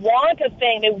 they want a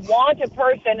thing, they want a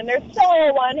person, and they're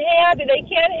so unhappy they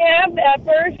can't have that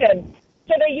person.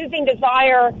 So they're using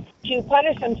desire to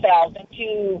punish themselves and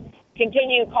to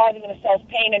continue causing themselves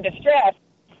pain and distress.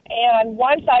 And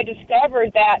once I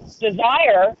discovered that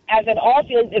desire, as in all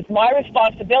fields, is my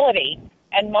responsibility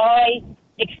and my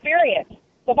experience.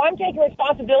 So if I'm taking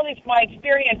responsibility for my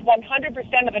experience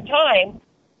 100% of the time,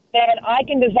 then I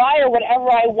can desire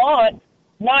whatever I want,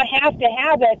 not have to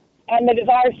have it, and the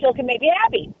desire still can make me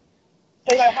happy.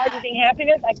 So harvesting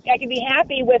happiness, I can be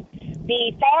happy with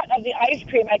the thought of the ice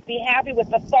cream. I can be happy with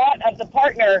the thought of the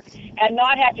partner and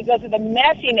not have to go through the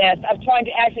messiness of trying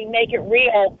to actually make it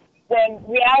real when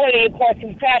reality, of course,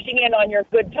 comes crashing in on your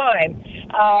good time.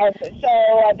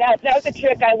 So that was a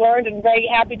trick I learned and very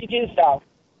happy to do so.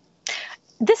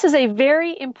 This is a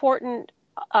very important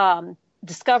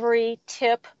discovery,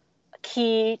 tip,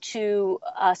 key to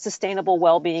sustainable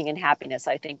well-being and happiness,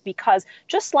 I think, because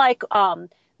just like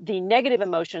the negative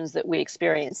emotions that we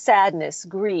experience, sadness,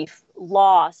 grief,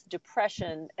 loss,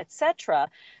 depression, etc.,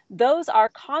 those are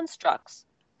constructs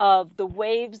of the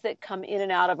waves that come in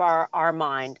and out of our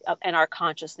mind and our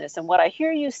consciousness. And what I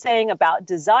hear you saying about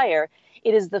desire,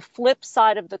 it is the flip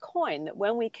side of the coin, that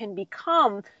when we can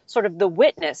become sort of the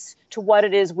witness to what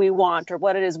it is we want or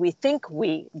what it is we think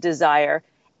we desire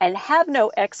and have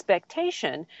no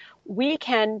expectation, we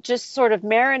can just sort of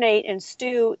marinate and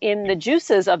stew in the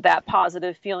juices of that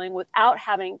positive feeling without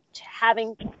having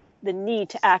the need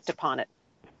to act upon it.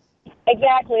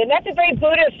 Exactly, and that's a very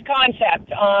Buddhist concept.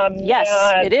 Yes,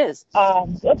 it is.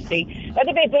 Let's see. That's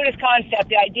a very Buddhist concept,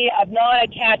 the idea of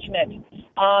non-attachment,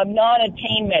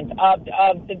 non-attainment of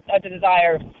the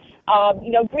desire.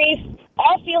 Grief,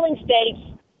 all feeling states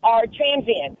are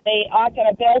transient. They act on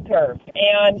a bell curve.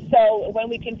 And so when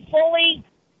we can fully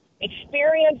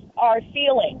experience our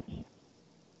feelings,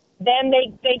 then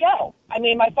they go. I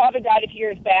mean, my father died a few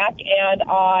years back, and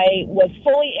I was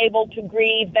fully able to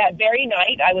grieve that very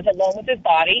night. I was alone with his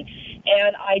body,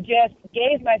 and I just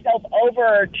gave myself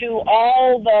over to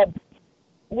all the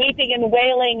weeping and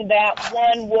wailing that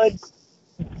one would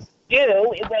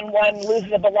do when one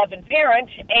loses a beloved parent.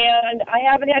 And I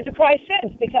haven't had to cry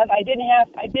since, because I didn't have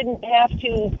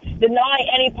to deny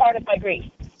any part of my grief.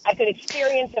 I could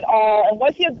experience it all, and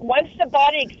once the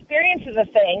body experiences a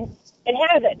thing, it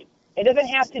has it. It doesn't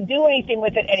have to do anything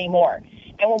with it anymore.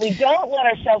 And when we don't let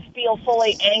ourselves feel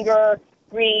fully anger,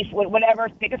 grief, whatever,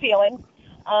 pick a feeling,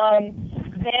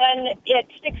 then it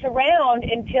sticks around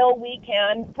until we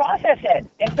can process it.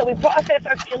 And so we process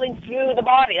our feelings through the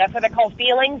body. That's what I call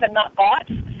feelings and not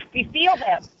thoughts. We feel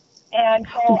them. And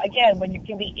so, again, when you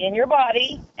can be in your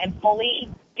body and fully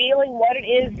feeling what it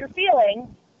is you're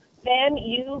feeling, then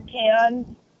you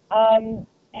can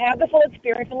have the full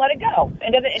experience and let it go.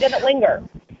 It doesn't linger.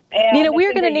 And Nina,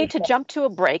 we're going to need to jump to a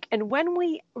break. And when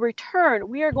we return,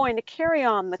 we are going to carry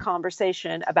on the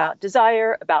conversation about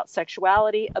desire, about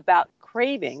sexuality, about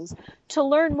cravings. To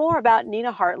learn more about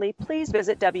Nina Hartley, please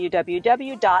visit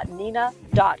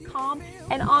www.nina.com.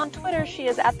 And on Twitter, she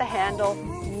is at the handle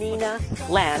Nina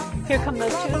Land. Here come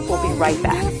those tunes. We'll be right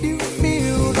back. If you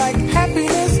feel like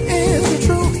happiness is the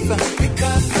truth,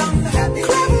 because I'm happy.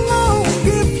 Clap along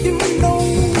if you know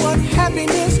what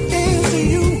happiness is to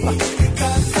you.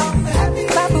 Because I'm happy.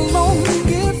 Clap along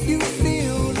if you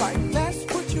feel like that's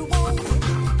what you want.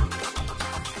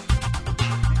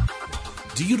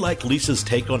 Do you like Lisa's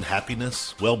take on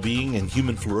happiness, well-being, and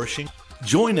human flourishing?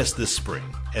 Join us this spring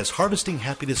as Harvesting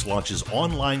Happiness launches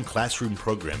online classroom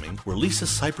programming where Lisa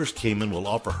Cypers Kamen will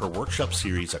offer her workshop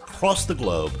series across the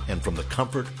globe and from the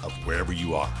comfort of wherever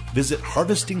you are. Visit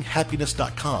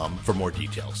harvestinghappiness.com for more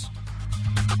details.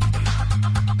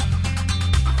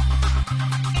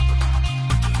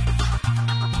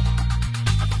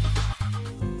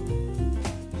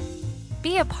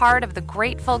 Be a part of the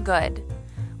Grateful Good.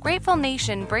 Grateful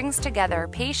Nation brings together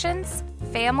patients,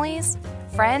 families,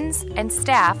 friends, and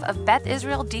staff of Beth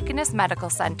Israel Deaconess Medical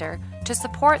Center to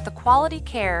support the quality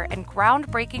care and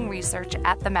groundbreaking research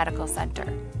at the medical center.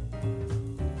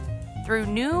 Through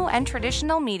new and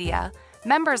traditional media,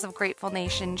 members of Grateful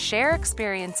Nation share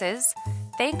experiences,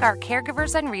 thank our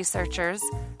caregivers and researchers,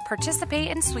 participate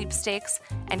in sweepstakes,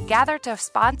 and gather to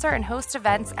sponsor and host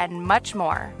events and much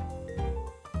more.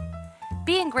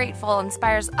 Being grateful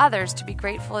inspires others to be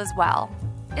grateful as well.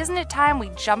 Isn't it time we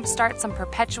jumpstart some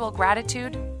perpetual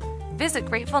gratitude? Visit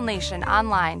Grateful Nation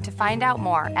online to find out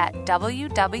more at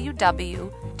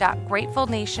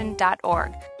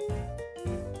www.gratefulnation.org.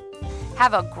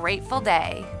 Have a grateful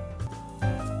day.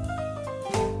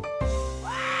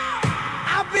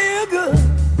 I feel good.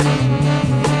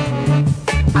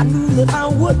 I knew that I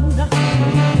wouldn't.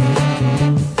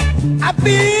 I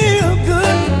feel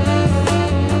good.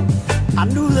 I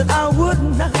knew that I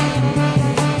wouldn't.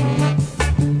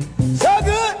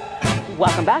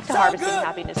 Welcome back to Harvesting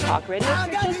Happiness Talk Radio.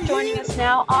 If you're just joining us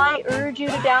now, I urge you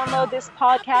to download this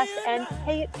podcast and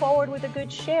pay it forward with a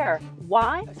good share.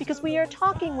 Why? Because we are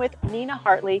talking with Nina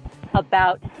Hartley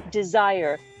about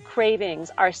desire,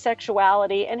 cravings, our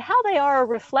sexuality, and how they are a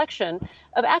reflection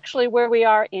of actually where we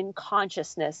are in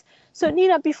consciousness. So,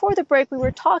 Nina, before the break, we were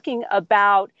talking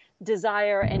about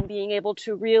desire and being able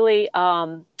to really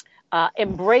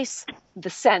embrace the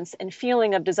sense and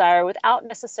feeling of desire without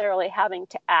necessarily having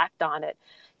to act on it.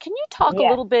 Can you talk a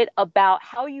little bit about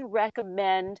how you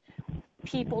recommend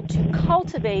people to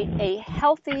cultivate a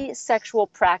healthy sexual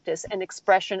practice and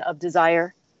expression of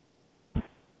desire?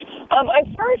 I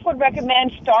first would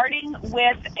recommend starting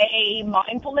with a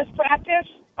mindfulness practice.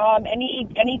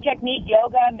 Any technique,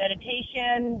 yoga,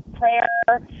 meditation, prayer,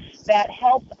 that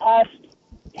helps us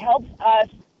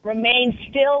remain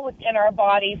still within our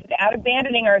bodies without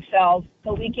abandoning ourselves,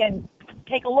 so we can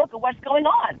take a look at what's going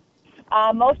on.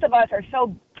 Most of us are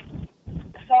so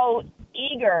so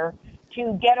eager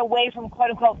to get away from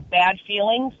quote-unquote bad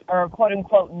feelings or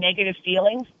quote-unquote negative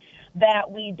feelings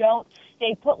that we don't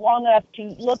stay put long enough to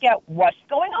look at what's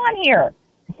going on here.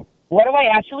 What do I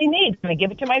actually need? Can I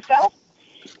give it to myself?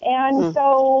 And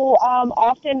so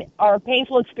often our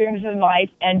painful experiences in life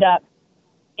end up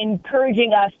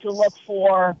encouraging us to look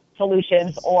for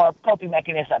solutions or coping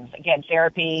mechanisms. Again,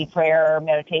 therapy, prayer,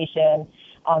 meditation,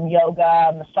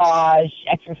 yoga, massage,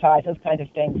 exercise, those kinds of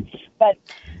things. But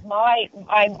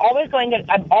I'm always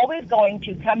going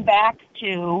to come back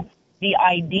to the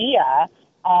idea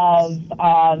of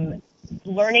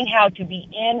learning how to be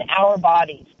in our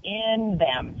bodies, in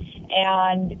them.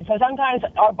 And so sometimes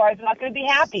our bodies are not going to be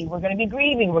happy. We're going to be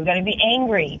grieving. We're going to be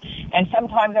angry. And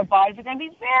sometimes our bodies are going to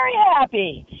be very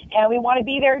happy. And we want to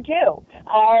be there too.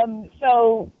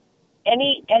 So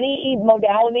any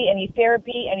modality, any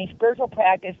therapy, any spiritual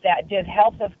practice that just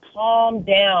helps us calm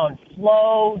down,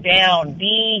 slow down,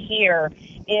 be here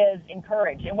is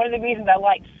encouraged. And one of the reasons I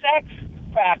like sex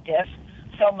practice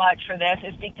so much for this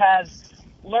is because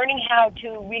learning how to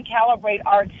recalibrate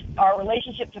our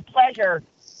relationship to pleasure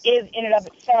is in and of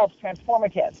itself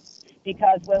transformative.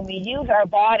 Because when we use our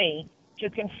body to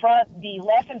confront the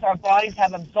lessons our bodies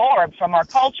have absorbed from our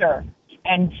culture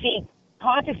and seek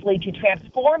consciously to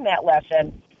transform that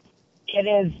lesson,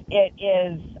 it's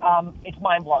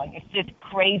mind-blowing. It's just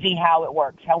crazy how it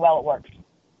works, how well it works.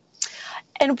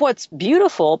 And what's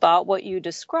beautiful about what you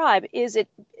describe is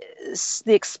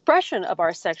the expression of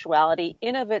our sexuality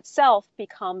in of itself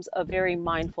becomes a very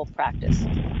mindful practice.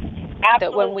 Absolutely.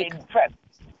 That when we,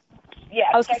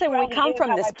 I was going to say, when we come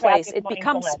from this place, it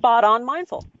becomes spot on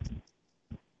mindful.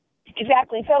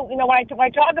 Exactly. So, when I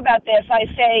talk about this, I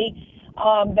say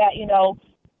that,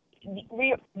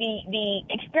 the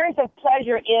experience of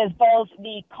pleasure is both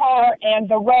the car and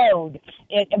the road.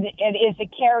 It is the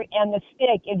carrot and the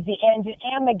stick. It's the engine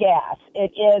and the gas.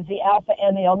 It is the alpha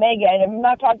and the omega. And I'm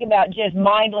not talking about just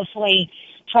mindlessly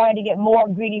trying to get more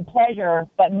greedy pleasure,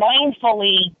 but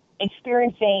mindfully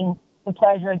experiencing the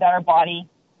pleasure that our body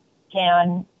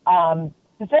can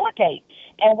facilitate.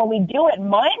 And when we do it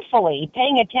mindfully,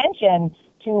 paying attention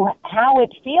to how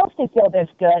it feels to feel this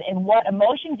good and what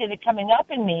emotions is it coming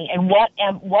up in me and what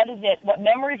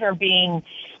memories are being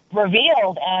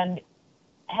revealed, and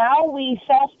how we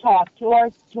self-talk to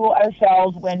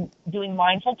ourselves when doing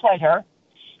mindful pleasure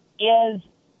is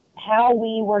how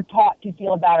we were taught to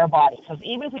feel about our bodies. So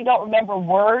even if we don't remember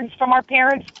words from our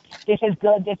parents, this is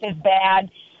good, this is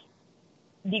bad,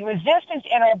 the resistance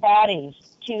in our bodies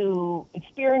to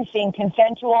experiencing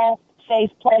consensual,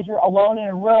 safe pleasure alone in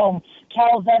a room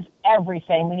tells us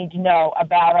everything we need to know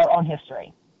about our own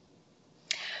history.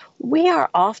 We are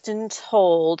often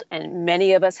told, and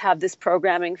many of us have this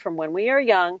programming from when we are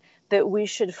young, that we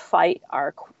should fight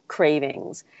our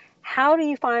cravings. How do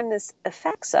you find this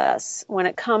affects us when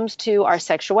it comes to our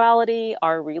sexuality,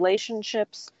 our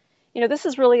relationships? This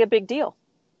is really a big deal.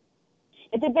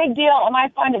 It's a big deal, and I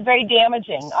find it very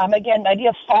damaging. Again, the idea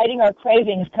of fighting our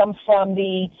cravings comes from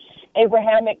the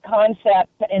Abrahamic concept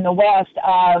in the West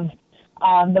of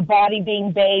the body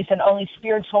being base and only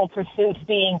spiritual pursuits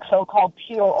being so-called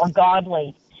pure or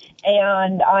godly.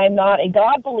 And I'm not a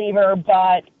God believer,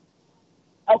 but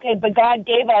God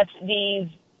gave us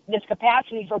this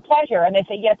capacity for pleasure, and they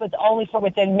say, yes, it's only for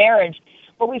within marriage.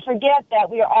 But we forget that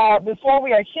before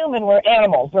we are human, we're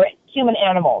animals. We're human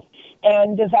animals.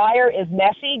 And desire is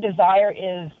messy. Desire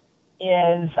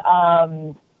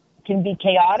can be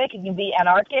chaotic. It can be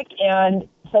anarchic. And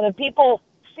so the people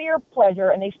fear pleasure,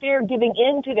 and they fear giving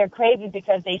in to their cravings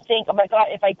because they think, oh my God,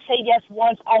 if I say yes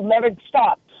once, I'll never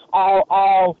stop.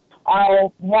 I'll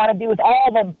want to be with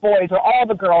all the boys or all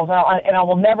the girls, and I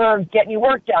will never get any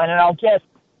work done, and I'll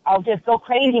just go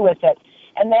crazy with it.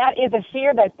 And that is a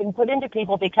fear that's been put into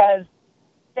people because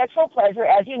sexual pleasure,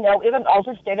 as you know, is an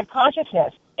altered state of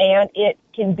consciousness, and it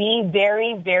can be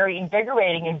very, very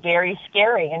invigorating and very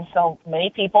scary. And so many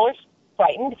people are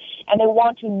frightened, and they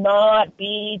want to not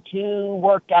be too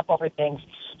worked up over things.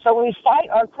 So when we fight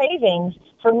our cravings,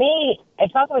 for me,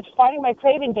 it's not so much fighting my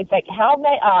cravings. It's like, how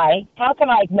can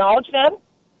I acknowledge them,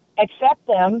 accept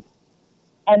them,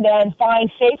 and then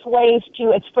find safe ways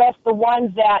to express the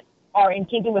ones that are in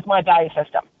keeping with my value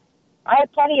system. I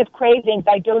have plenty of cravings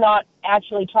I do not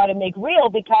actually try to make real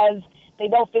because they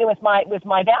don't fit with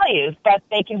my values, but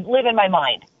they can live in my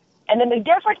mind. And then the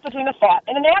difference between a thought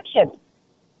and an action.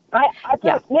 I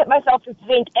permit myself to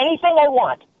think anything I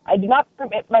want. I do not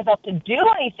permit myself to do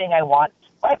anything I want,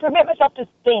 but I permit myself to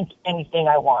think anything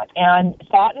I want. And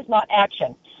thought is not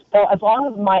action. So as long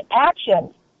as my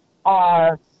actions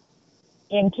are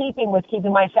in keeping with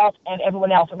keeping myself and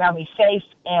everyone else around me safe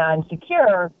and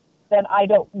secure, then I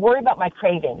don't worry about my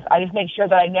cravings. I just make sure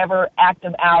that I never act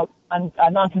them out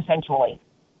non-consensually.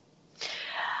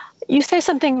 You say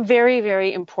something very,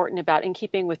 very important about in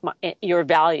keeping with your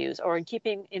values, or in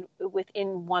keeping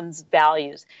within one's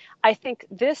values. I think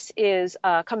this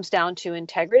comes down to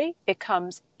integrity. It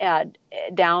comes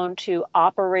down to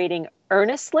operating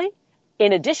earnestly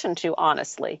in addition to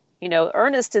honestly.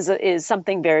 Earnest is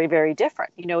something very, very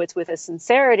different. It's with a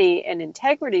sincerity and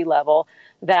integrity level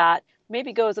that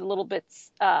maybe goes a little bit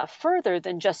further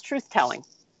than just truth-telling.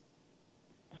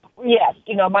 Yes,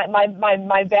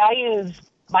 my values.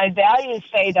 My values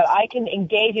say that I can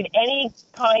engage in any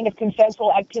kind of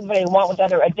consensual activity I want with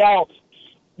other adults,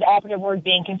 the operative word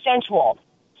being consensual.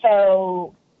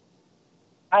 So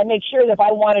I make sure that if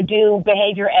I want to do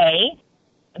behavior A,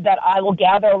 that I will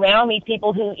gather around me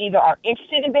people who either are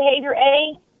interested in behavior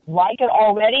A, like it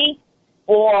already,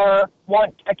 or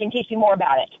I can teach you more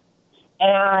about it.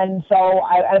 And so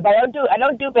I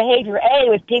don't do behavior A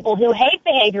with people who hate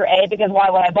behavior A, because why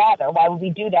would I bother? Why would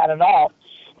we do that at all?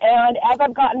 And as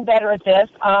I've gotten better at this,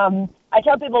 I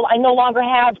tell people I no longer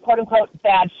have, quote-unquote,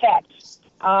 bad sex.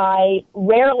 I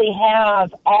rarely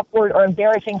have awkward or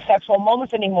embarrassing sexual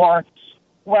moments anymore,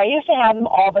 where I used to have them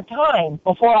all the time,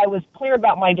 before I was clear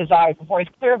about my desires, before I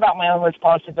was clear about my own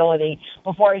responsibility,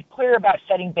 before I was clear about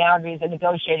setting boundaries and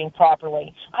negotiating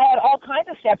properly. I had all kinds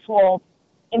of sexual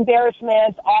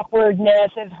embarrassments,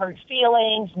 awkwardnesses, hurt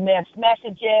feelings, missed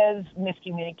messages,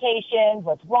 miscommunications,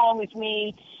 what's wrong with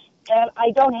me. And I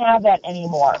don't have that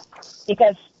anymore,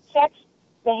 because sex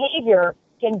behavior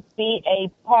can be a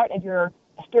part of your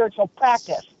spiritual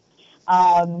practice.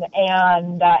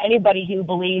 Anybody who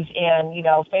believes in,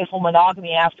 faithful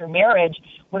monogamy after marriage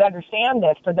would understand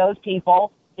this. For those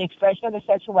people, the expression of their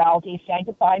sexuality is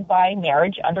sanctified by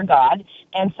marriage under God.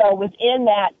 And so within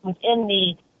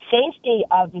the safety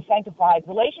of the sanctified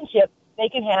relationship, they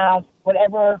can have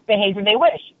whatever behavior they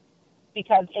wish,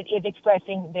 because it is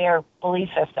expressing their belief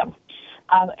system.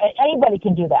 Anybody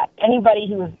can do that. Anybody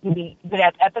who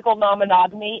has ethical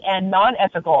non-monogamy and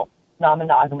non-ethical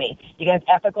non-monogamy. You can have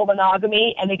ethical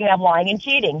monogamy, and they can have lying and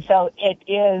cheating. So it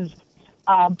is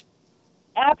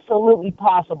absolutely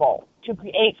possible to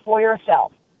create for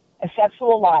yourself a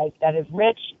sexual life that is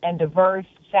rich and diverse,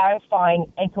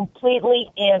 satisfying, and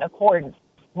completely in accordance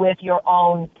with your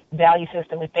own value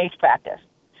system and faith practice,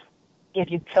 if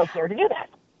you so care to do that.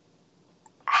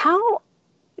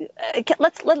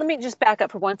 Let me just back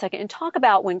up for 1 second and talk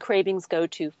about when cravings go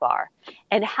too far,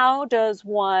 and how does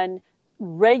one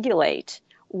regulate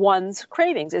one's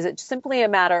cravings? Is it simply a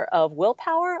matter of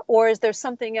willpower, or is there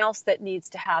something else that needs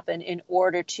to happen in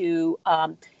order to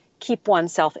keep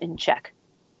oneself in check?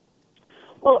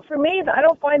 Well, for me,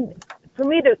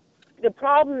 the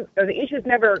problem or the issue is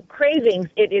never cravings,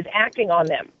 it is acting on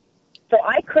them. So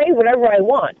I crave whatever I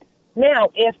want. Now,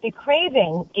 if the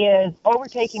craving is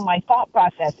overtaking my thought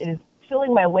process, it is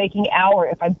filling my waking hour,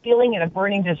 if I'm feeling a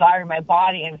burning desire in my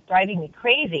body and it's driving me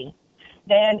crazy,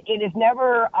 then it is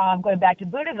never, going back to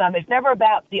Buddhism, it's never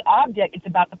about the object, it's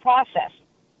about the process.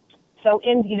 So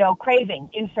craving,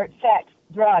 insert sex,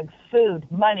 drugs, food,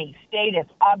 money, status,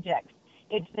 objects.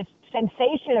 It's the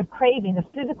sensation of craving, the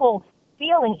physical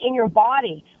feeling in your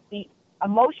body, the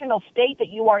emotional state that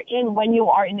you are in when you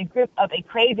are in the grip of a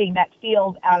craving that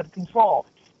feels out of control.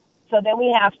 So then we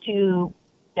have to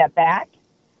step back,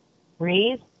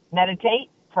 breathe, meditate,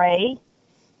 pray,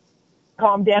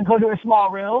 calm down, go to a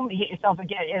small room, hit yourself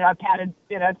again in a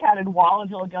padded wall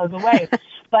until it goes away.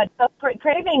 But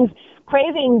cravings,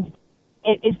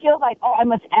 it feels like, I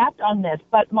must act on this,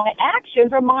 but my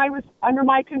actions are under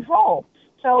my control.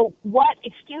 So what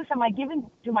excuse am I giving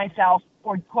to myself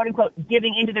for, quote unquote,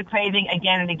 giving into the craving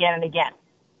again and again and again?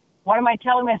 What am I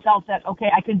telling myself that,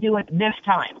 okay, I can do it this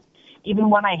time,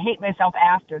 even when I hate myself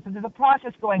after? So there's a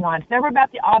process going on. It's never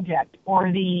about the object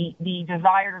or the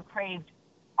desired or craved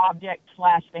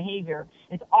object/behavior.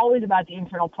 It's always about the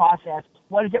internal process.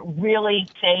 What is it really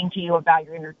saying to you about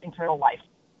your internal life?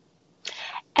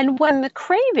 And when the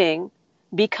craving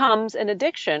becomes an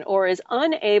addiction or is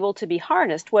unable to be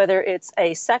harnessed, whether it's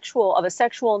of a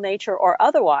sexual nature or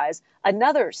otherwise,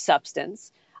 another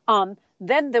substance,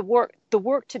 then the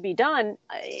work to be done,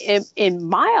 in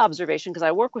my observation, because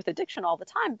I work with addiction all the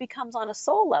time, becomes on a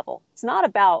soul level. It's not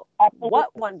about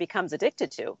what one becomes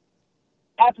addicted to.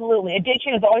 Absolutely.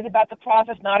 Addiction is always about the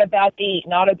process, not about the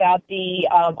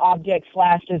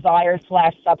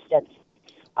object/desire/substance.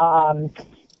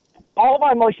 All of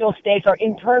our emotional states are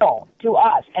internal to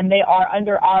us, and they are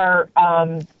under our,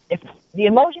 if the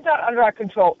emotions are under our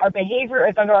control, our behavior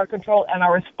is under our control, and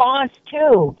our response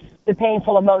to the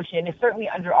painful emotion is certainly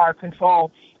under our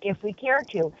control if we care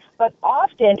to. But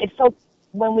often it's so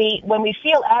when we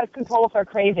feel out of control with our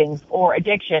cravings or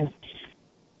addiction,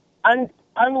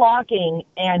 unlocking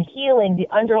and healing the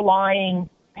underlying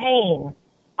pain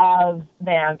of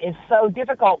them is so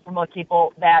difficult for most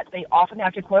people that they often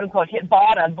have to, quote unquote, hit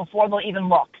bottom before they'll even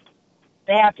look.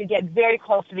 They have to get very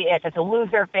close to the edge. They have to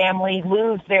lose their family,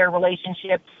 lose their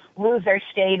relationship, lose their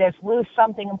status, lose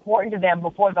something important to them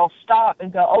before they'll stop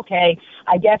and go, okay,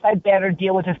 I guess I better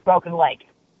deal with this broken leg.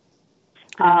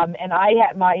 And I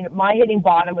had my hitting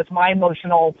bottom with my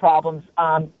emotional problems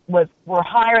were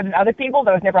higher than other people's.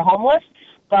 I was never homeless,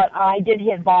 but I did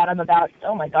hit bottom about,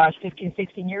 15,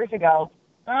 16 years ago,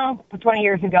 20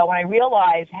 years ago, when I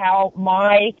realized how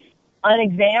my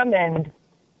unexamined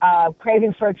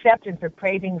cravings for acceptance or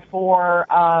cravings for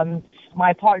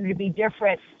my partner to be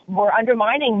different were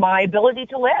undermining my ability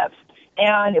to live.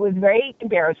 And it was very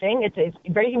embarrassing. It's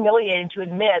very humiliating to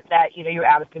admit that, you're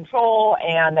out of control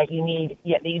and that you need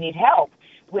help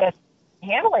with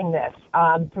handling this.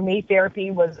 For me, therapy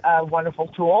was a wonderful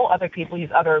tool. Other people use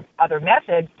other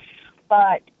methods.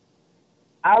 But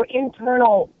our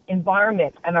internal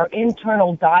environment and our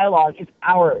internal dialogue is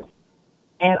ours.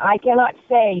 And I cannot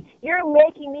say, you're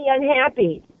making me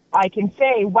unhappy. I can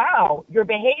say, wow, your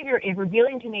behavior is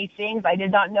revealing to me things I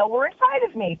did not know were inside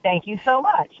of me. Thank you so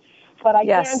much. But I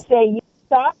can say, you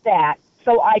stop that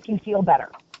so I can feel better.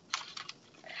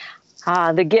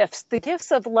 The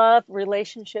gifts of love,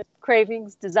 relationship,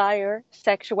 cravings, desire,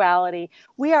 sexuality.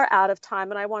 We are out of time,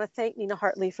 and I want to thank Nina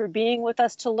Hartley for being with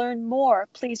us. To learn more,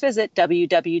 please visit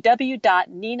www.nina.com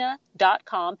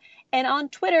and on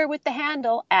Twitter with the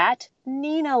handle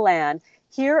 @NinaLand.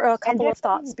 Here are a couple of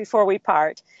thoughts before we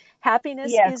part.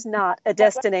 Happiness is not a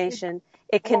destination.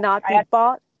 It cannot be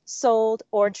bought, sold,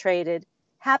 or traded.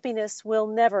 Happiness will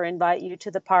never invite you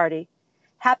to the party.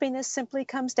 Happiness simply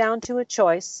comes down to a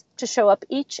choice to show up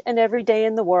each and every day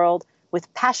in the world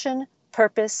with passion,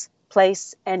 purpose,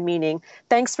 place, and meaning.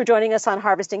 Thanks for joining us on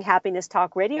Harvesting Happiness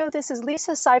Talk Radio. This is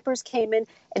Lisa Cypers Kamen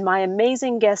and my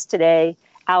amazing guests today,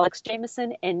 Alex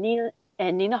Jameson and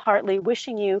Nina Hartley,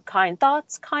 wishing you kind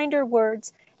thoughts, kinder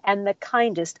words, and the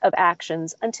kindest of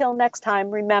actions. Until next time,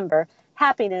 remember,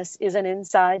 happiness is an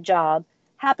inside job.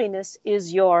 Happiness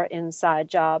is your inside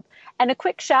job. And a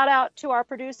quick shout out to our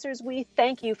producers. We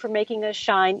thank you for making us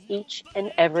shine each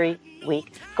and every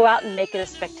week. Go out and make it a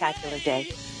spectacular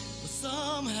day.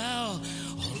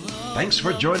 Thanks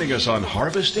for joining us on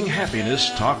Harvesting Happiness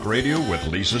Talk Radio with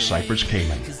Lisa Cypers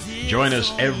Kamen. Join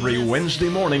us every Wednesday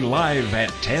morning live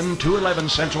at 10 to 11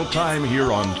 Central Time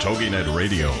here on TogiNet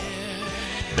Radio.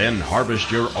 Then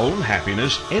harvest your own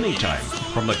happiness anytime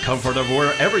from the comfort of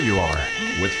wherever you are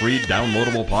with free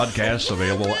downloadable podcasts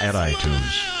available at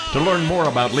iTunes. To learn more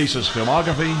about Lisa's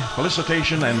filmography,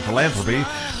 felicitation, and philanthropy,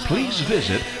 please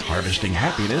visit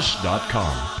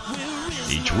harvestinghappiness.com.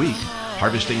 Each week,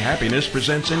 Harvesting Happiness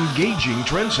presents engaging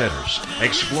trendsetters,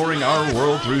 exploring our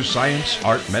world through science,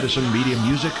 art, medicine, media,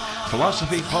 music,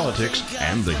 philosophy, politics,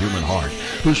 and the human heart,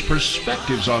 whose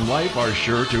perspectives on life are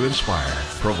sure to inspire,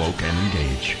 provoke, and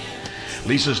engage.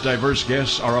 Lisa's diverse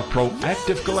guests are a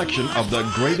proactive collection of the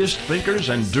greatest thinkers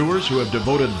and doers who have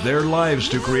devoted their lives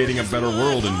to creating a better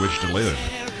world in which to live.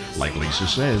 Like Lisa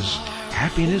says,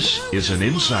 happiness is an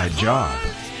inside job.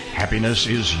 Happiness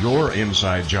is your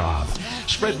inside job.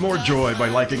 Spread more joy by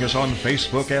liking us on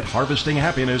Facebook at Harvesting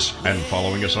Happiness and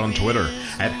following us on Twitter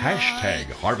at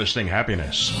 #Harvesting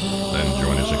Happiness. Then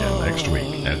join us again next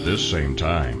week at this same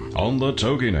time on the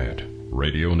TogiNet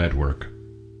Radio Network.